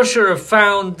 Scientists in Russia have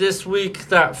found this week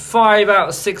that 5 out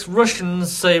of 6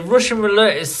 Russians say Russian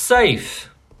roulette is safe.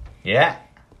 Yeah.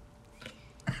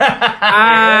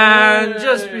 And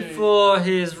just before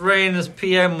his reign as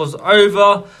PM was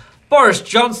over, Boris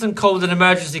Johnson called an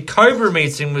emergency Cobra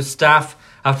meeting with staff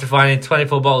after finding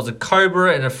 24 bottles of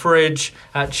Cobra in a fridge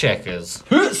at Checkers.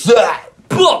 Who's that?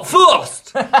 But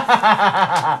first!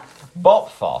 Botfost.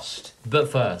 But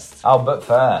first. Oh, but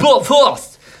first. But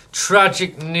first!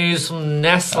 Tragic news from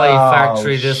Nestle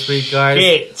factory this week, guys.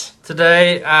 Shit.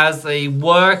 Today, as a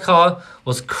worker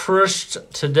was crushed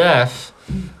to death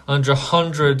under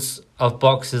hundreds of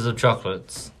boxes of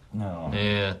chocolates. No.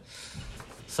 Yeah.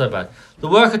 So bad. The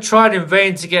worker tried in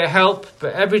vain to get help,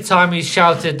 but every time he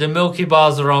shouted, "The Milky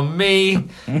Bars are on me,"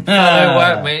 fellow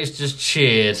workmates just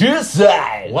cheered. Who's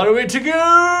that? What a way to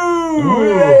go!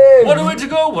 Hooray! What a way to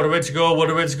go! What a way to go! What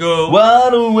a way to go!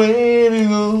 What a way to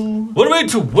go. What a way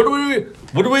to! What a way!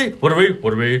 What a way! What a way!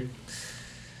 What a way!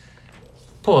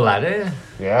 Poor lad, eh?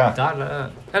 Yeah. Died like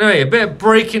that. Anyway, a bit of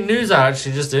breaking news I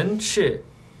actually just in. Shit.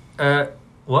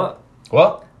 What?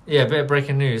 What? Yeah, a bit of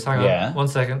breaking news. Hang on. Yeah. 1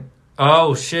 second.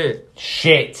 Oh, shit.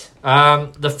 Shit.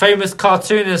 The famous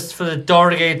cartoonist for the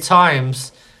Dorogate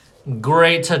Times,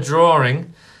 Greta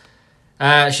Drawing,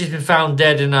 she's been found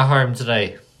dead in her home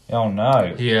today. Oh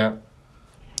no. Yeah.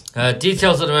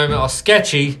 Details at the moment are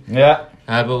sketchy. Yeah.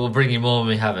 But we'll bring you more when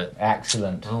we have it.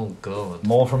 Excellent. Oh, God.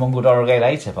 More from Uncle Dorogay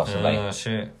later, possibly. Oh,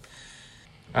 shit.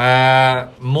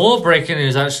 More breaking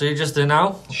news, actually, just in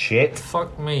now. Shit.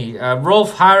 Fuck me.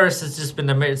 Rolf Harris has just been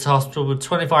admitted to hospital with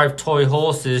 25 toy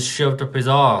horses shoved up his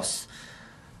arse.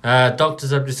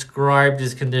 Doctors have described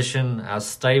his condition as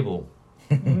stable.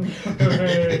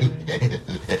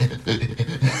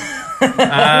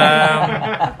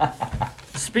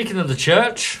 Speaking of the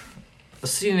church, a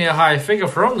senior high figure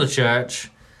from the church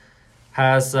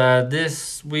has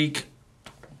this week...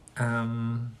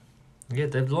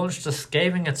 they've launched a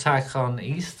scathing attack on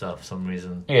Easter for some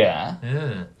reason. Yeah.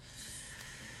 Yeah.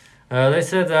 They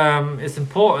said it's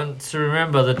important to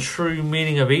remember the true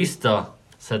meaning of Easter,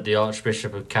 said the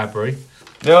Archbishop of Cadbury.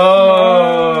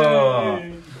 Oh!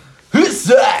 Who's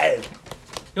that?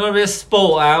 You want to be a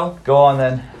sport, Al? Go on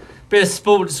then. Bit of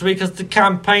sport this week as the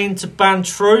campaign to ban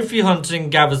trophy hunting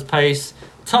gathers pace.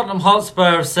 Tottenham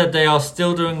Hotspur have said they are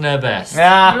still doing their best.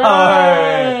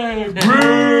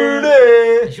 Rudy!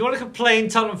 If you want to complain,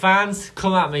 Tottenham fans,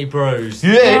 come at me, bros.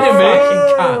 You hear me?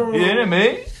 Fucking cunt. You hear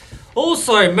me?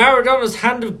 Also, Maradona's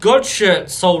Hand of God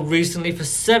shirt sold recently for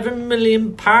 £7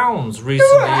 million recently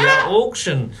at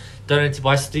auction, donated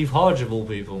by Steve Hodge of all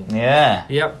people. Yeah.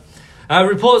 Yep.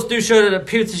 Reports do show that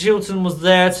Peter Shilton was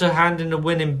there to hand in the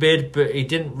winning bid, but he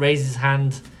didn't raise his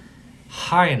hand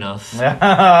high enough. That's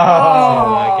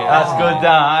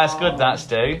good, that,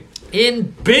 Stu.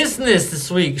 In business this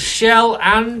week, Shell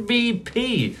and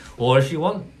BP, or if you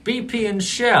want, BP and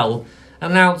Shell,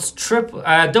 announced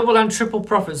double and triple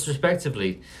profits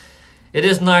respectively. It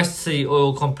is nice to see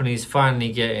oil companies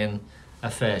finally getting a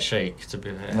fair shake, to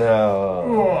be fair.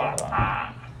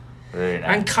 Really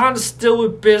nice. And kind of still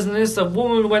with business, a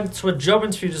woman went to a job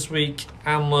interview this week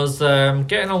and was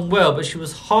getting on well, but she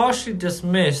was harshly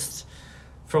dismissed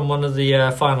from one of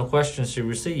the final questions she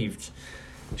received.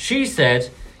 She said,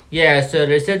 "Yeah, so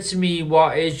they said to me,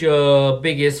 what is your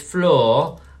biggest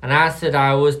flaw? And I said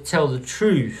I always tell the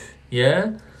truth,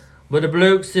 yeah? But the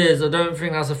bloke says, I don't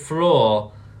think that's a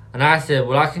flaw. And I said,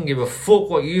 well, I can give a fuck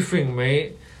what you think,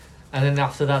 mate. And then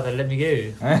after that, they let me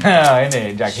go."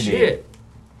 Innit, Jackie? Shit.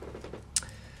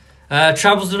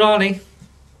 Travels with Arnie.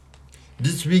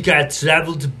 This week I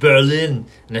travelled to Berlin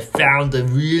and I found a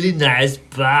really nice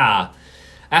bar.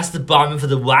 Asked the barman for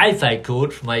the Wi-Fi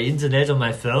code for my internet on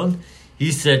my phone.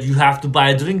 He said, you have to buy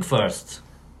a drink first.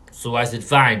 So I said,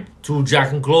 fine, 2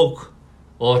 Jack and Coke.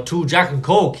 Or 2 Jack and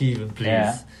Coke even, please.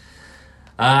 Yeah.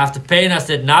 After paying, I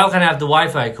said, now can I have the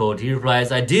Wi-Fi code? He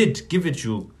replies, I did give it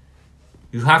you.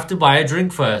 You have to buy a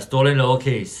drink first, all in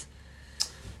lowercase.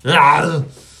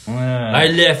 I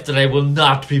left and I will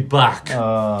not be back.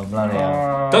 Oh, bloody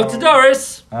hell. Dr.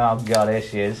 Doris. Oh, God, here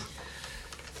she is.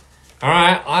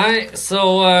 Alright,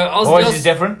 so Always is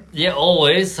different. Yeah,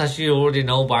 always, as you already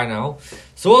know by now.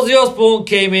 So Ozzy Osbourne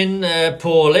came in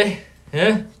poorly.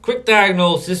 Yeah? Quick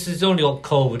diagnosis, he's only got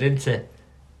COVID, isn't he?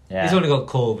 Yeah. He's only got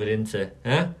COVID, isn't he?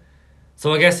 Yeah?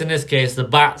 So I guess in this case, the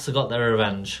bats have got their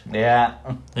revenge. Yeah.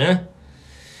 Yeah?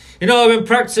 You know, I've been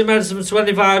practicing medicine for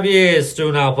 25 years,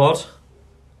 Stu Nowpod.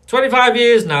 25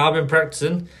 years now I've been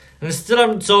practicing, and they still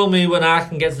haven't told me when I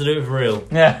can get to do it for real.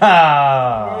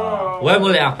 Yeah. When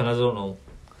will it happen? I don't know.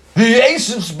 The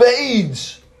Ace of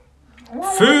Spades.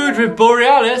 Food with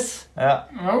Borealis. Yeah.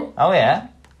 Oh, yeah.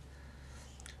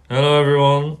 Hello,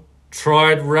 everyone.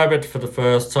 Tried rabbit for the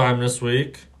first time this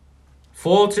week.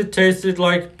 Thought it tasted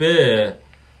like beer,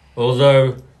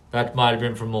 although that might have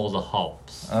been from all the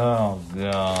hops. Oh,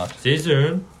 God. See you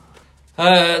soon.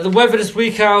 The weather this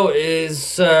week out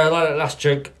is, like that last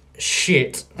joke,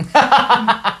 shit.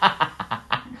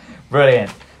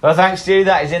 Brilliant. Well, thanks to you,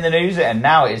 that is in the news, and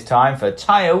now it is time for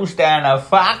Tails Down a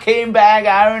Fucking Bag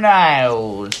of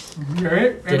Nails.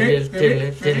 Rabbit, rabbit, rabbit,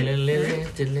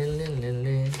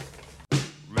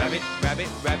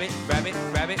 rabbit, rabbit,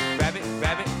 rabbit,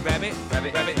 rabbit, rabbit,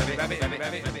 rabbit, rabbit, rabbit,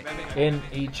 rabbit. In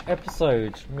each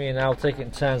episode, me and Al take it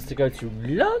in turns to go to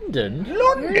London.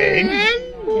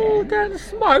 More than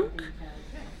smoke.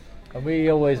 And we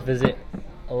always visit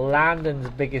London's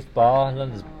biggest bar,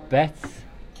 London's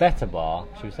better bar,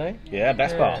 should we say? Yeah,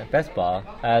 best bar. Best bar.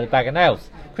 The Bag of Nails.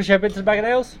 Chris, you ever been to the Bag of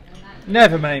Nails?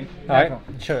 Never, mate. Alright,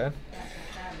 sure.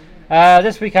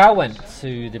 This week I went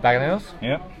to the Bag of Nails.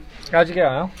 Yeah. How'd you get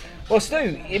on, Al? Well,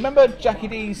 Stu, you remember Jackie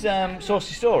D's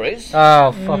Saucy Stories?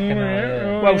 Oh, fucking hell,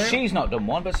 yeah. Well, she's not done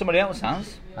one, but somebody else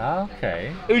has.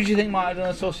 Okay. Who do you think might have done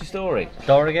a Saucy Story?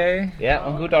 Dorogay? Yeah,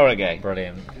 Uncle Dorogay.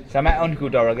 Brilliant. So I met Uncle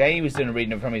Dorogay. He was doing a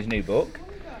reading from his new book,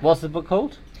 What's the book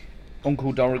called?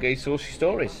 Uncle Dorogay's Saucy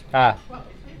Stories. Ah.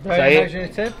 Say it. Actually,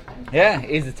 tip? Yeah,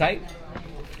 here's the tape.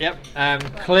 Yep.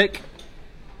 Click.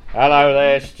 Hello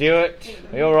there, Stuart.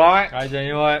 You alright? How you doing?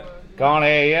 You alright? Can't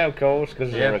hear you, of course,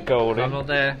 because you're recording. I'm not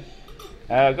there.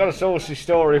 I've got a saucy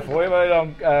story for you.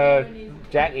 Well,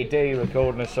 Jackie D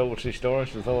recording a saucy story,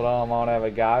 so I thought I might have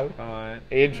a go. Alright.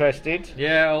 Are you interested?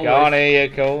 Yeah, always. Can't hear you,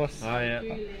 of course. Oh,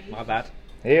 yeah. My bad.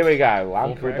 Here we go.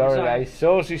 Uncle for every Dorothy,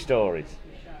 saucy stories.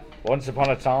 Once upon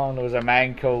a time, there was a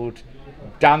man called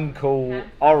Dunkle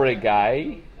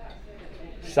Origay.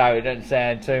 So it doesn't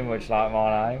sound too much like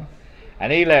my name.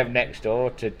 And he lived next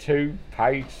door to two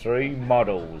page 3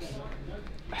 models.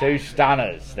 Two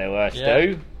stunners, there were, Yeah.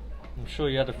 Stu. I'm sure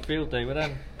you had a field day with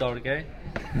them, Dorothy.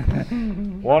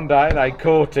 One day they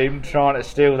caught him trying to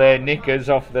steal their knickers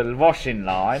off the washing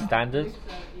line. Standard.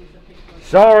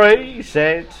 Sorry, he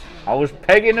said. I was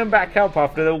pegging them back up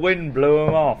after the wind blew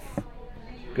them off.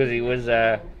 Because he was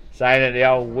saying that the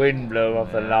old wind blew him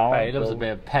off the line. Hey, he loves a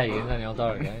bit of pegging, doesn't he, old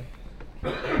Dorothy?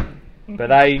 But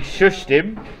they shushed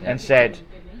him and said,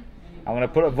 I'm going to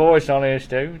put a voice on here,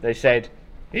 Stu. They said,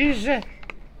 is it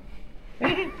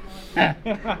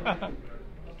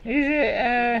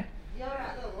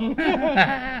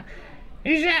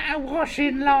is that a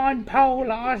washing line pole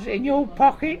that's in your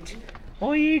pocket,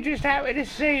 or are you just happy to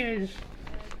see us?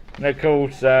 And of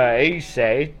course, he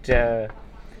said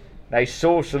they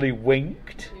saucily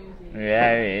winked.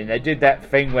 Yeah, and they did that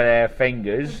thing with their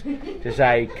fingers to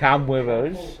say, come with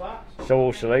us,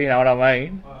 saucily, you know what I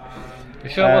mean? You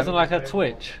sure it wasn't like a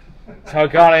twitch? So I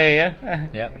can't hear you.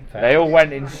 Yep. They all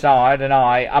went inside, and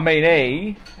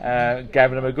he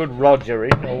gave them a good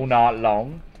rogering all night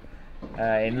long,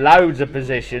 in loads of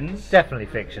positions, Definitely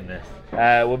fiction, this.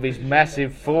 with his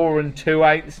massive 4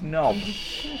 2/8 knob.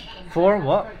 4 and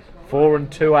what? 4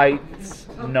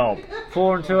 2/8 knob.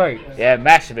 4 and 2/8. Yeah,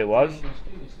 massive it was.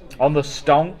 On the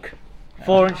stonk.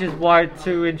 4 inches wide,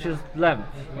 2 inches length.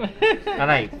 An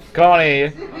 8. Can't hear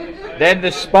you. Then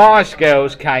the Spice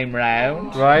Girls came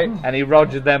round, Right. and he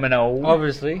rogered them and all.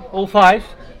 Obviously. All 5.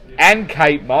 And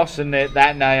Kate Moss and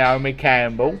that Naomi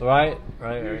Campbell. Right.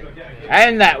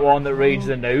 And that one that reads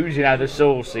the news, you know, the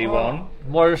saucy one.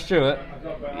 Moira Stewart.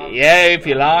 Yeah, if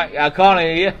you like. I can't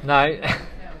hear you. No.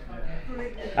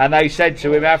 And they said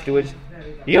to him afterwards,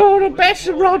 you're the best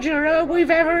Roger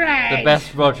we've ever had. The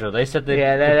best Roger. They said the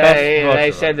Yeah, best they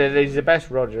Roger. said that he's the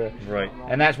best Roger. Right.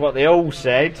 And that's what they all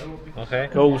said. Okay.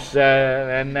 Of course,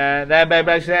 and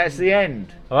basically that's the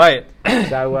end. Right.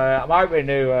 So I'm hoping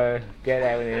to get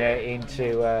out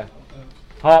into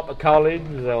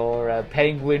HarperCollins or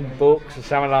Penguin Books or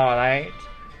something like that.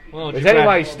 Well, But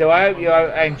anyway, Stu, I hope you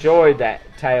enjoyed that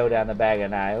tale down the bag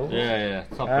of nails. Yeah.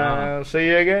 Top banana. I'll see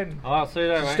you again. Alright, see you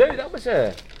later, mate. Stu, that was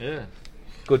a Yeah.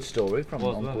 good story from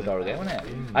Was, Uncle wasn't it? Dorothy, wasn't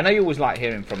it? I know you always like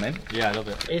hearing from him. Yeah, I love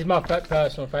it. He's my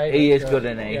personal favourite. He is so- good,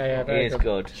 isn't he? Yeah, He very is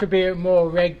good. Should be a more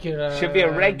regular. Should be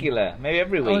a regular, maybe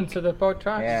every week. Onto the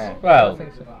podcast. Yeah. Well, I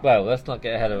think so. let's not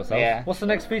get ahead of ourselves. Yeah. What's the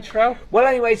next feature, Al? Well,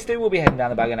 anyway, Stu will be heading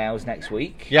down the bag of nails next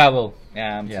week. Yeah, I will.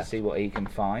 To Yeah. see what he can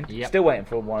find. Yep. Still waiting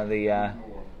for one of the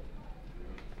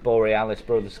Borealis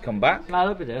brothers to come back. No,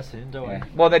 they'll be there soon, don't Yeah.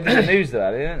 Well, they did the news though,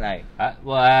 didn't they?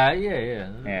 Yeah.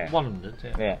 Yeah. One of them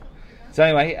did, yeah. Yeah. So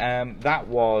anyway, that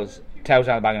was Tales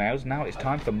Down the Bag of Nails. Now it's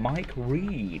time for Mike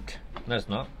Reed. No, it's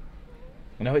not.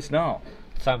 No, it's not.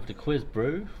 It's time for the quiz,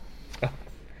 brew.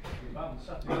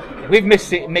 We've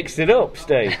mixed it up,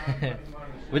 Steve.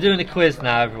 We're doing the quiz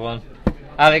now, everyone.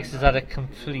 Alex has had a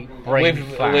complete brain We've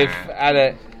fart. had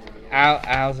a.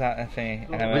 How's that thing?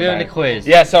 We're doing the quiz.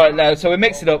 Yeah, sorry, no, so we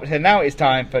mixed it up. So now it's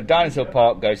time for Dinosaur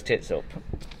Park Goes Tits Up.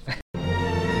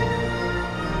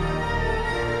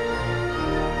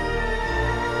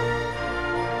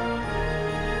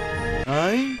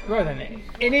 Right then,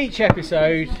 in each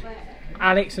episode,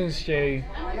 Alex and Stu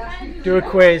do a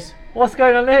quiz. What's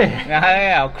going on here?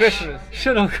 Yeah, Christmas.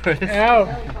 Shut up, Chris. Now,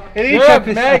 In each Look,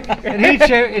 episode, Meg.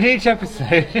 in each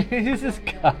episode, who's this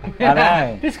guy? I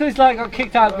know. This guy's like got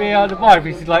kicked out behind the bar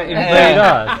because he's like invaded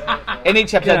us. In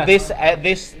each episode, Yeah.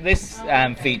 this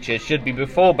feature should be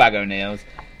before Bag O'Neill's,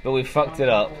 but we fucked it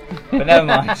up. But never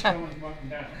mind.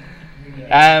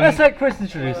 Let's let Chris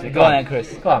introduce it. Go on then,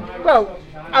 Chris. Go on. well,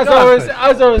 as Go on,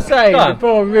 I Chris. was saying Go on.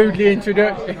 before, rudely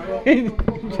introduced.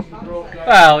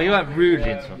 Well, you weren't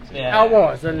rudely interrupted. I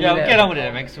was. Yeah, well, get on with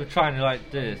it, mate, 'cause we're trying to like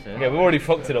do this. Yeah, we've already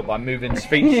fucked it up by moving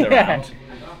speeches Yeah. around.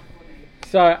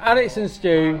 So Alex and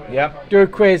Stu Yep. do a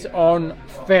quiz on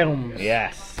films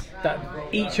Yes. that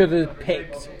each other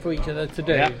picked for each other to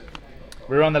do. Yep.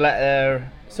 We're on the letter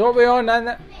So what are we on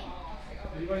then?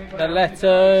 The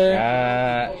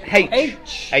letter. H.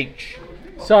 H. H.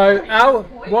 So, Al,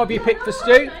 what have you picked for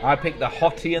Stu? I picked the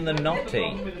Hottie and the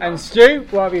Naughty. And Stu,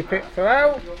 what have you picked for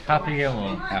Al? Happy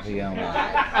Gilmore. Happy Gilmore.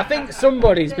 I think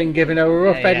somebody's been given a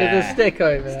rough end of the Yeah. stick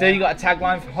over Stu, there. you got a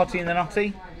tagline for Hottie and the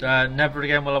Naughty? Never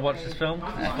again will I watch this film.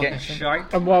 Okay. Fucking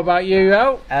shite. And what about you,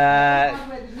 Al?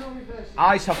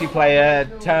 Ice hockey player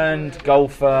turned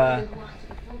golfer.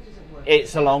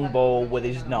 It's a long ball with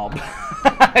his knob.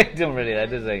 He doesn't really know,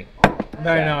 does he?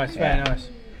 Very nice, very yeah. nice.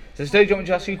 So Stu, do you want me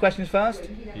to ask you questions first?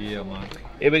 Yeah, man.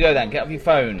 Here we go then. Get off your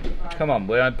phone. Come on,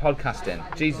 we're on podcasting.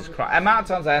 Jesus Christ. How many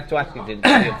times I have to ask you to get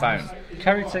off your phone?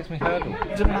 Kerry takes me hurdle.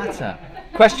 Doesn't matter.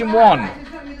 Question 1.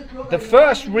 The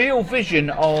first real vision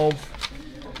of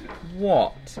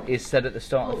what is said at the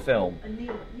start of the film?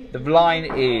 The line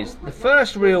is, the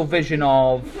first real vision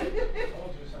of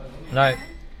No.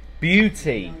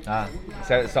 beauty. Ah.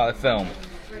 So at the start of the film.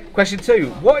 Question 2.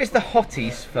 What is the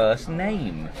Hottie's first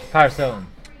name? Paris Hilton.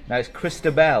 No, it's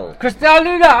Christabel. I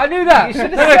knew that. You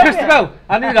should have said it. Christabel.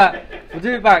 I knew that. We'll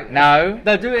do it back. No.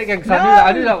 No, do it again because No.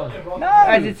 I knew that one. No.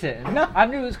 Edit it. No. I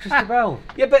knew it was Christabel.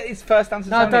 Yeah, but it's first answer.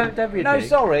 No, only. don't be a No, dick.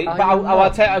 sorry, I but am I'll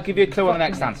not. give you a clue on the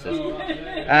next answers.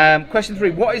 Question 3.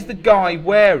 What is the guy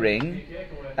wearing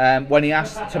when he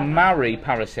asks to marry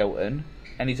Paris Hilton,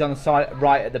 and he's on the side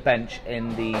right at the bench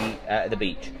in the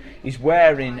beach? He's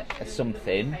wearing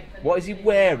something. What is he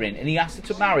wearing? And he asks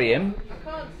her to marry him.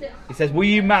 He says, "Will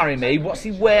you marry me?" What's he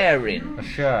wearing? A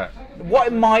shirt.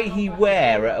 What might he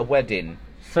wear at a wedding?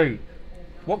 Suit.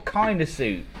 What kind of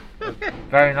suit?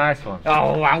 Very nice one.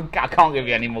 Oh, I can't give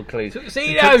you any more clues.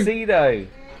 Tuxedo. It's a tuxedo.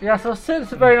 Yeah, so I said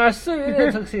it's a very nice suit, isn't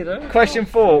it? Tuxedo. Question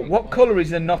 4. What colour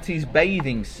is the Naughty's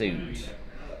bathing suit?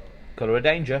 Colour of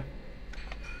danger.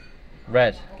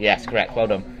 Red. Yes, correct. Well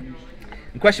done.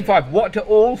 And question 5. What do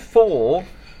all 4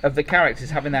 of the characters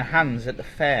have in their hands at the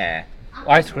fair?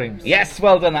 Ice creams. Yes,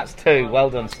 well done. That's 2. Well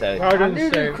done, Stu. Well I done, knew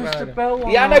Stu. the well done. Christabel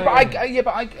one. Yeah, I know,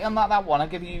 but on that one, I'll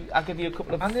give you a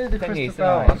couple of. I knew the thingies,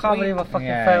 Christabel. didn't I can't believe I fucking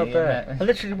Yeah, failed yeah. there. I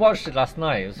literally watched it last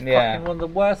night. It was Yeah. fucking one of the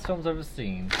worst films I've ever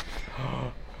seen.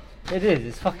 It is.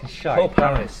 It's fucking shite. Poor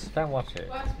Paris. Don't watch it.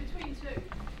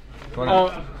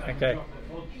 Oh, okay.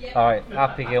 Alright,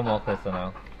 Happy Gilmore question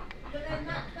now.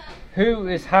 Who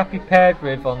is Happy paired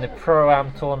with on the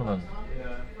Pro-Am tournament?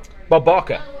 Bob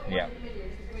Barker. Yeah.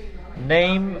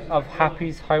 Name of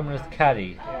Happy's homeless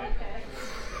caddy.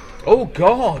 Oh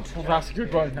God, Well, that's a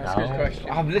good one. That's a good question.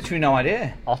 I've literally no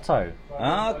idea. Otto.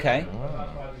 Ah, okay.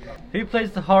 Who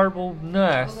plays the horrible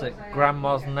nurse at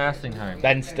Grandma's nursing home?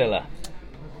 Ben Stiller.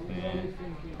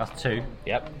 That's 2.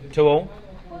 Yep. 2 all.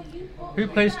 Who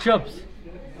plays Chubbs?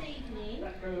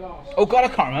 Oh God, I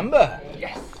can't remember.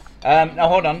 Yes. No,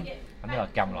 hold on. I knew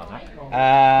I'd gamble on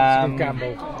that. Good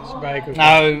gamble. It's a very good.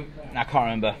 No, I can't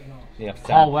remember. Yeah,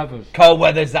 Carl Weathers. Carl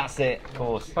Weathers, that's it, of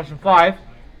course. Question 5.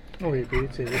 Oh, your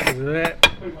beauty. This is it.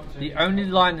 The only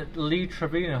line that Lee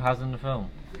Trevino has in the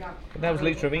film. That was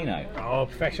Lee Trevino. Oh,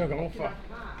 professional golfer.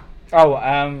 Oh,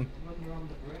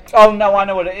 oh no, I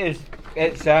know what it is.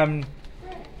 It's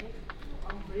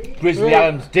Grizzly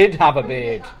Adams did have a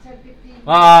beard.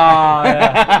 Ah,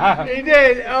 yeah. He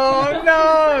did. Oh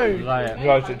no. Like it.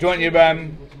 Right, so do you want your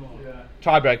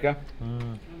tiebreaker?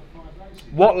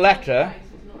 What letter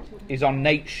is on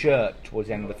Nate's shirt towards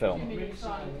the end of the film?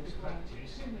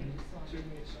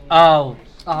 Oh,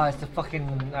 it's the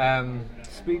fucking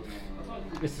speed.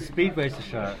 It's the Speed Racer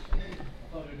shirt.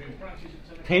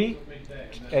 P.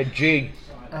 G.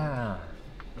 Ah.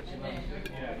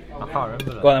 I can't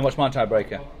remember Go on then, what's my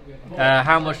tiebreaker? that.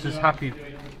 How much does Happy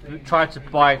try to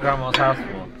buy Grandma's house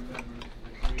for?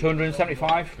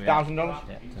 $275,000. Yeah,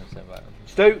 don't say about it.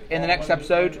 Stu, in the next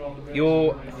episode,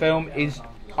 your film is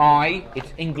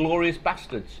it's Inglourious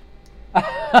Bastards.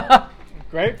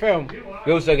 Great film.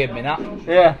 You also give me that.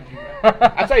 Yeah.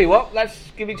 I'll tell you what, let's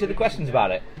give each other questions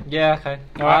about it. Yeah, okay.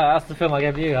 Alright, that's the film I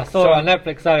gave you. I saw So- it on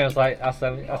Netflix earlier, I was like, that's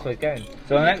what it's getting.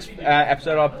 So the next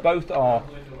episode of both our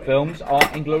films are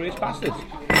Inglourious Bastards.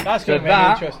 That's So going to be an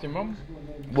that- interesting one.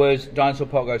 Was Dinosaur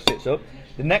Pogo Sits Up.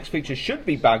 The next feature should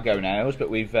be Bad Go Nails, but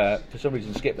we've for some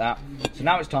reason skipped that. So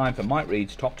now it's time for Mike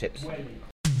Reed's Top Tips.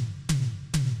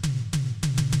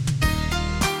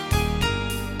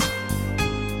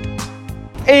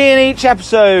 In each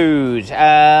episode,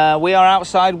 we are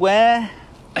outside where?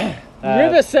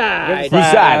 Riverside. We're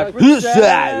outside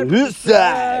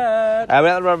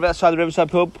the Riverside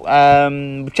pub.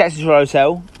 Checked into our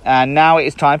hotel, and now it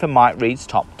is time for Mike Reed's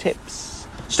Top Tips.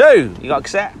 Stu, you got a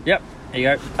cassette? Yep, there you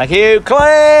go. Thank you.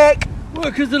 Click.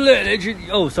 Workers the little engine.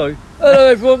 Oh, sorry. Hello,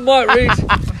 everyone. Mike Reed.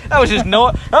 That was just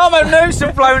not. Oh, my nose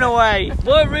have blown away.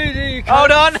 Mike Reed here. You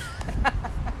Hold on.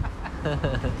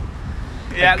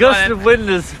 Yeah, A gust of wind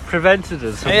has prevented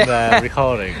us from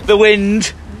recording. the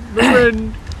wind.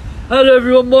 Hello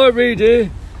everyone, Mike Reid here.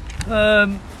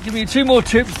 Give me 2 more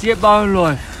tips to get by in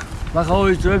life, like I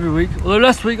always do every week. Although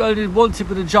last week I did 1 tip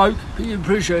and a joke, but you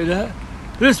appreciate that.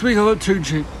 This week I got 2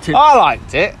 tips. I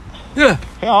liked it. Yeah,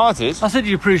 Yeah, I did. I said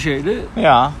you appreciated it.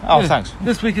 Yeah. Oh, Yeah. thanks.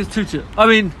 This week is 2 tips. I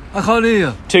mean, I can't hear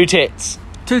you. 2 tits.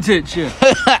 2 tips, yeah.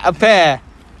 A pair.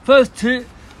 First tip,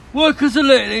 work as a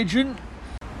letting agent.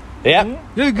 Yep.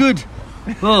 Yeah, good.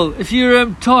 Well, if you're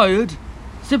tired,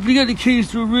 simply get the keys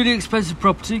to a really expensive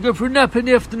property, go for a nap in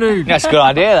the afternoon. That's a good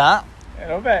idea, that. A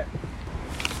little bit.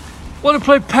 Want to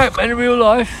play Pac-Man in real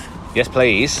life? Yes,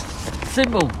 please.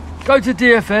 Simple. Go to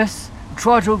DFS and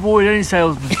try to avoid any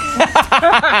salesmen.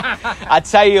 I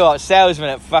tell you what, salesmen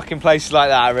at fucking places like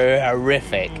that are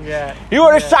horrific. Yeah. You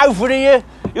want a sofa, do you?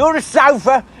 You want a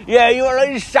sofa? Yeah, you want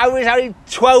a sofa? It's only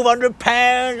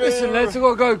 £1,200. Listen, lads, I've got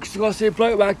to go because I've got to see a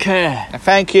bloke about care.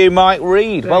 Thank you, Mike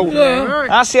Reid. Well, Yeah.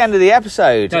 that's the end of the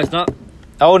episode. No, it's not.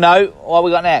 Oh no, what have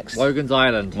we got next? Wogan's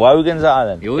Island. Wogan's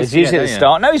Island. You always It's usually at forget, the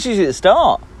don't you? start. No, it's usually at the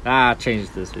start. Ah,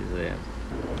 changed this week. Yeah.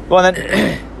 Go on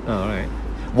then. Oh, all right.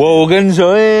 Wogan's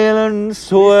Island,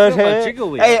 sort got a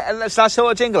jingle, we Hey, let's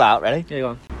sort a jingle out, ready? Yeah, go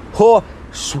on. Oh,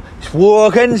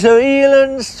 Wogan's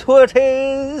Island, what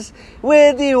is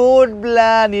with the old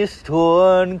blarney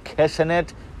stone kissing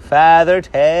it, feathered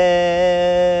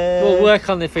head. We'll work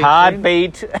on the feature.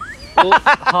 Heartbeat.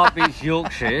 Heartbeats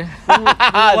Yorkshire. We'll work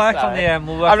on the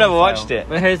We'll work I've on never the watched title. it.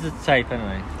 But here's the tape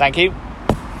anyway. Thank you.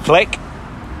 Flick.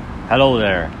 Hello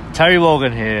there, Terry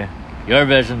Wogan here, your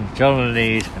vision, children in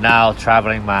need, and now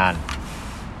travelling man.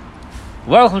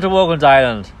 Welcome to Wogan's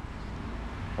Island,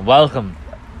 and welcome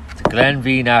to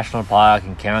Glenview National Park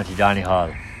in County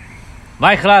Donegal.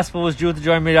 Michael Aspel was due to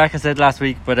join me, like I said last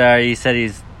week, but he said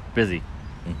he's busy.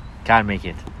 Can't make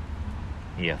it.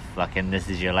 You fucking this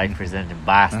is your life presenting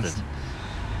bastard.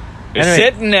 You're Anyway.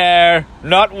 sitting there,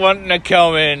 not wanting to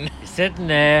come in. You're sitting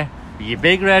there with your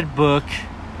big red book,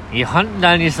 you're hunting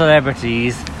down your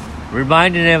celebrities,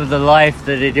 reminding them of the life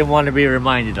that they didn't want to be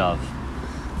reminded of.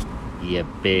 You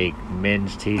big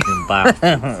minge-teething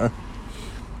bastard.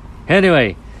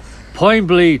 Anyway, Point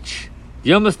Bleach,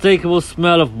 the unmistakable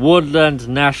smell of woodland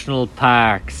national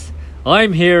parks.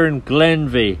 I'm here in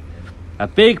Glenview, a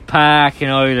big park in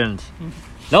Ireland.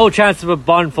 No chance of a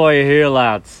bonfire here,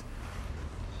 lads.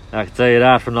 I can tell you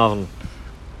that for nothing.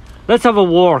 Let's have a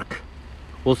walk.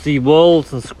 We'll see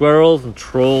wolves and squirrels and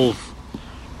trolls.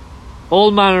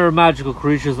 All manner of magical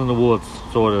creatures in the woods,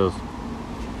 so it is.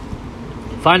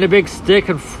 Find a big stick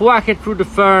and whack it through the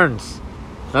ferns.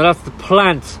 Now that's the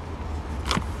plant.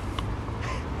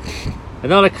 And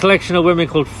not a collection of women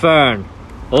called Fern.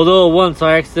 Although once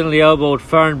I accidentally elbowed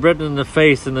Fern Britton in the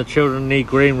face in the Children Need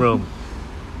green room.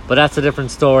 But that's a different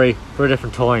story for a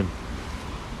different time.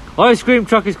 Ice cream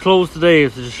truck is closed today,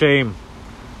 it's a shame.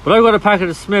 But I've got a packet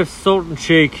of Smith's Salt and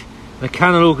Cheek and a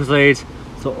can of Lucasade,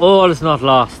 so all is not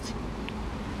lost.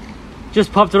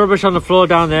 Just pop the rubbish on the floor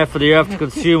down there for the earth to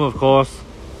consume, of course.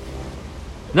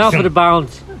 Now for the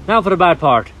bad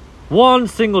part. One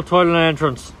single toilet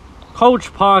entrance.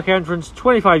 Coach Park entrance,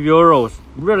 €25.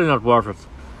 Really not worth it.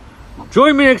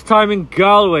 Join me next time in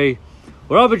Galway,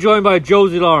 where I'll be joined by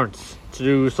Josie Lawrence to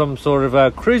do some sort of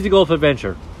a crazy golf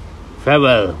adventure.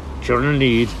 Farewell, Children in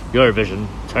Need, your vision,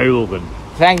 Terry Wogan.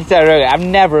 Thank you, Terry. I've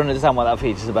never understand what that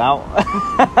feature's about.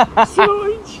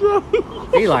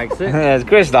 He likes it. Yes,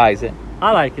 Chris likes it.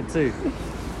 I like it too.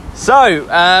 So,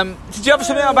 did you have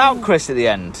something about Chris at the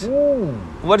end?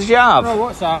 What did you have? Oh,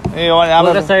 what's that? You want to have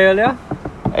What did I say earlier?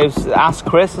 It was Ask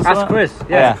Chris or something? Ask Chris.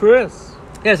 Yeah. Chris.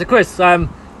 Yeah, so Chris,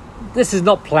 this is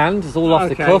not planned, it's all off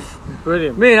the Okay. cuff.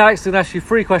 Brilliant. Me and Alex are going to ask you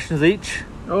 3 questions each.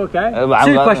 Okay.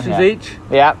 Two questions each.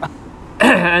 Yeah.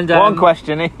 And One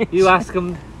question each. You ask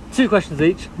them 2 questions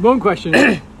each. One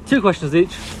question. 2 questions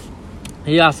each.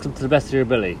 You ask them to the best of your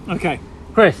ability. Okay.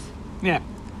 Chris, Yeah.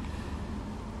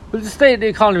 with the state of the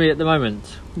economy at the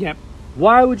moment, Yep.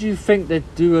 why would you think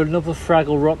they'd do another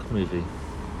Fraggle Rock movie?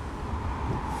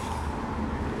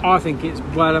 I think it's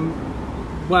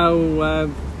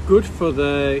good for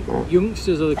the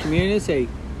youngsters of the community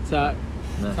to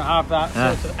have that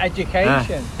sort of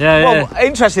education. Yeah, Well,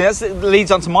 interesting. That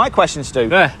leads on to my question, Stu.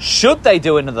 Yeah. Should they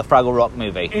do another Fraggle Rock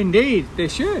movie? Indeed, they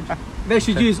should. They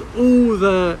should use all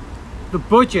the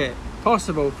budget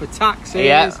possible for taxes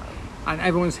Yeah. and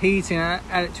everyone's heating and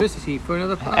electricity for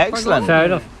another Excellent. Fair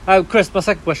enough. Chris, my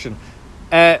second question.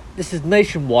 This is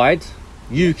nationwide,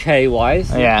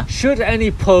 UK-wise. Yeah. Should any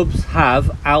pubs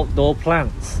have outdoor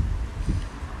plants?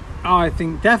 I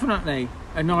think definitely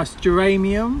a nice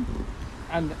geranium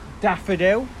and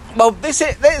daffodil. Well,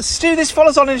 Stu, this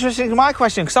follows on interesting to my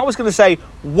question, because I was going to say,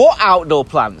 what outdoor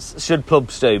plants should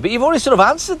pubs do? But you've already sort of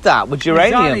answered that with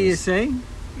geraniums. Exactly,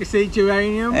 you see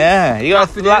geranium. Yeah. You got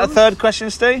a Daffodils. third question,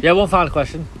 Stu? Yeah, one final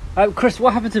question. Chris,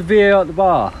 what happened to VAR at the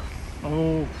bar?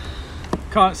 Oh,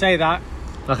 can't say that.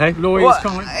 Okay. Lawyers Well,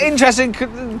 can't. interesting,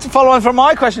 to follow on from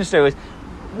my question, Stu, is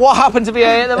what happened to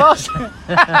VA at the boss?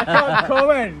 Can't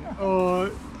comment.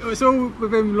 Or it's all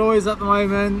within lawyers at the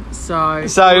moment. So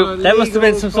There must have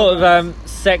been some sort of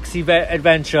sexy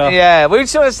adventure. Yeah, we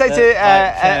just want to say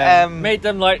to made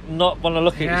them like not want to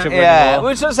look at each other yeah, anymore.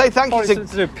 we just want to say thank Probably you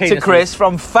something to do with to penises. Chris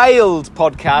from Failed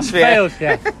Podcast. Failed,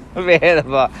 yeah. VA the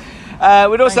bar.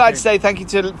 We'd also like to say thank you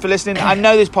for listening. I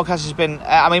know this podcast has been,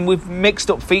 we've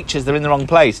mixed up features, they're in the wrong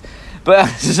place, but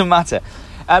it doesn't matter.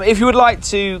 If you would like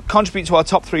to contribute to our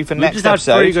top 3 for We next just had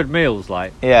episode, 3 good meals,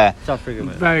 like. yeah. Just had 3 good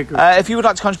meals. very good. If you would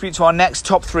like to contribute to our next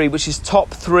top 3, which is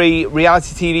top 3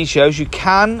 reality TV shows, you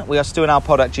can. We are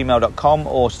stuandalpod@gmail.com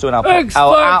or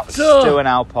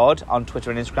stuandalpod on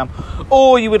Twitter and Instagram.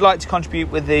 Or you would like to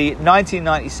contribute with the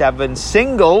 1997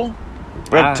 single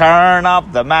Return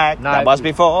of the Mac. No. That was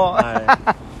before. I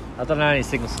don't know any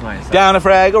singles tonight. So. Down a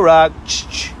Fraggle Rock.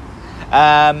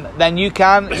 Then you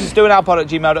can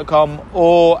stuandalpod@gmail.com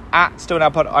or at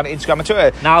stuandalpod on Instagram and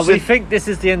Twitter. Now, So- we think this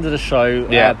is the end of the show,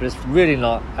 Yeah. but it's really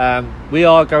not. We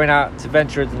are going out to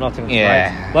venture into Nottingham tonight.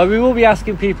 Yeah. But we will be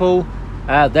asking people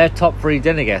their top 3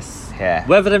 dinner guests. Yeah.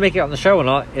 Whether they make it on the show or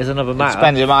not is another matter.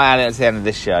 Spend my add it at the end of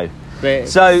this show. But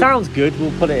So- if it sounds good, we'll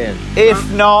put it in.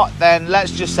 If not, then let's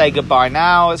just say goodbye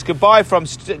now. It's goodbye from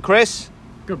Chris,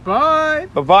 Goodbye.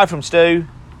 goodbye from Stu,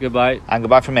 Goodbye. and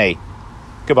goodbye from me.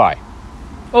 Goodbye.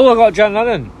 Oh, I got John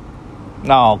Lennon.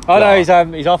 No. Oh, no, he's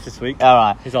off this week. All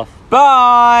right. He's off.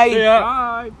 Bye. See ya. Bye.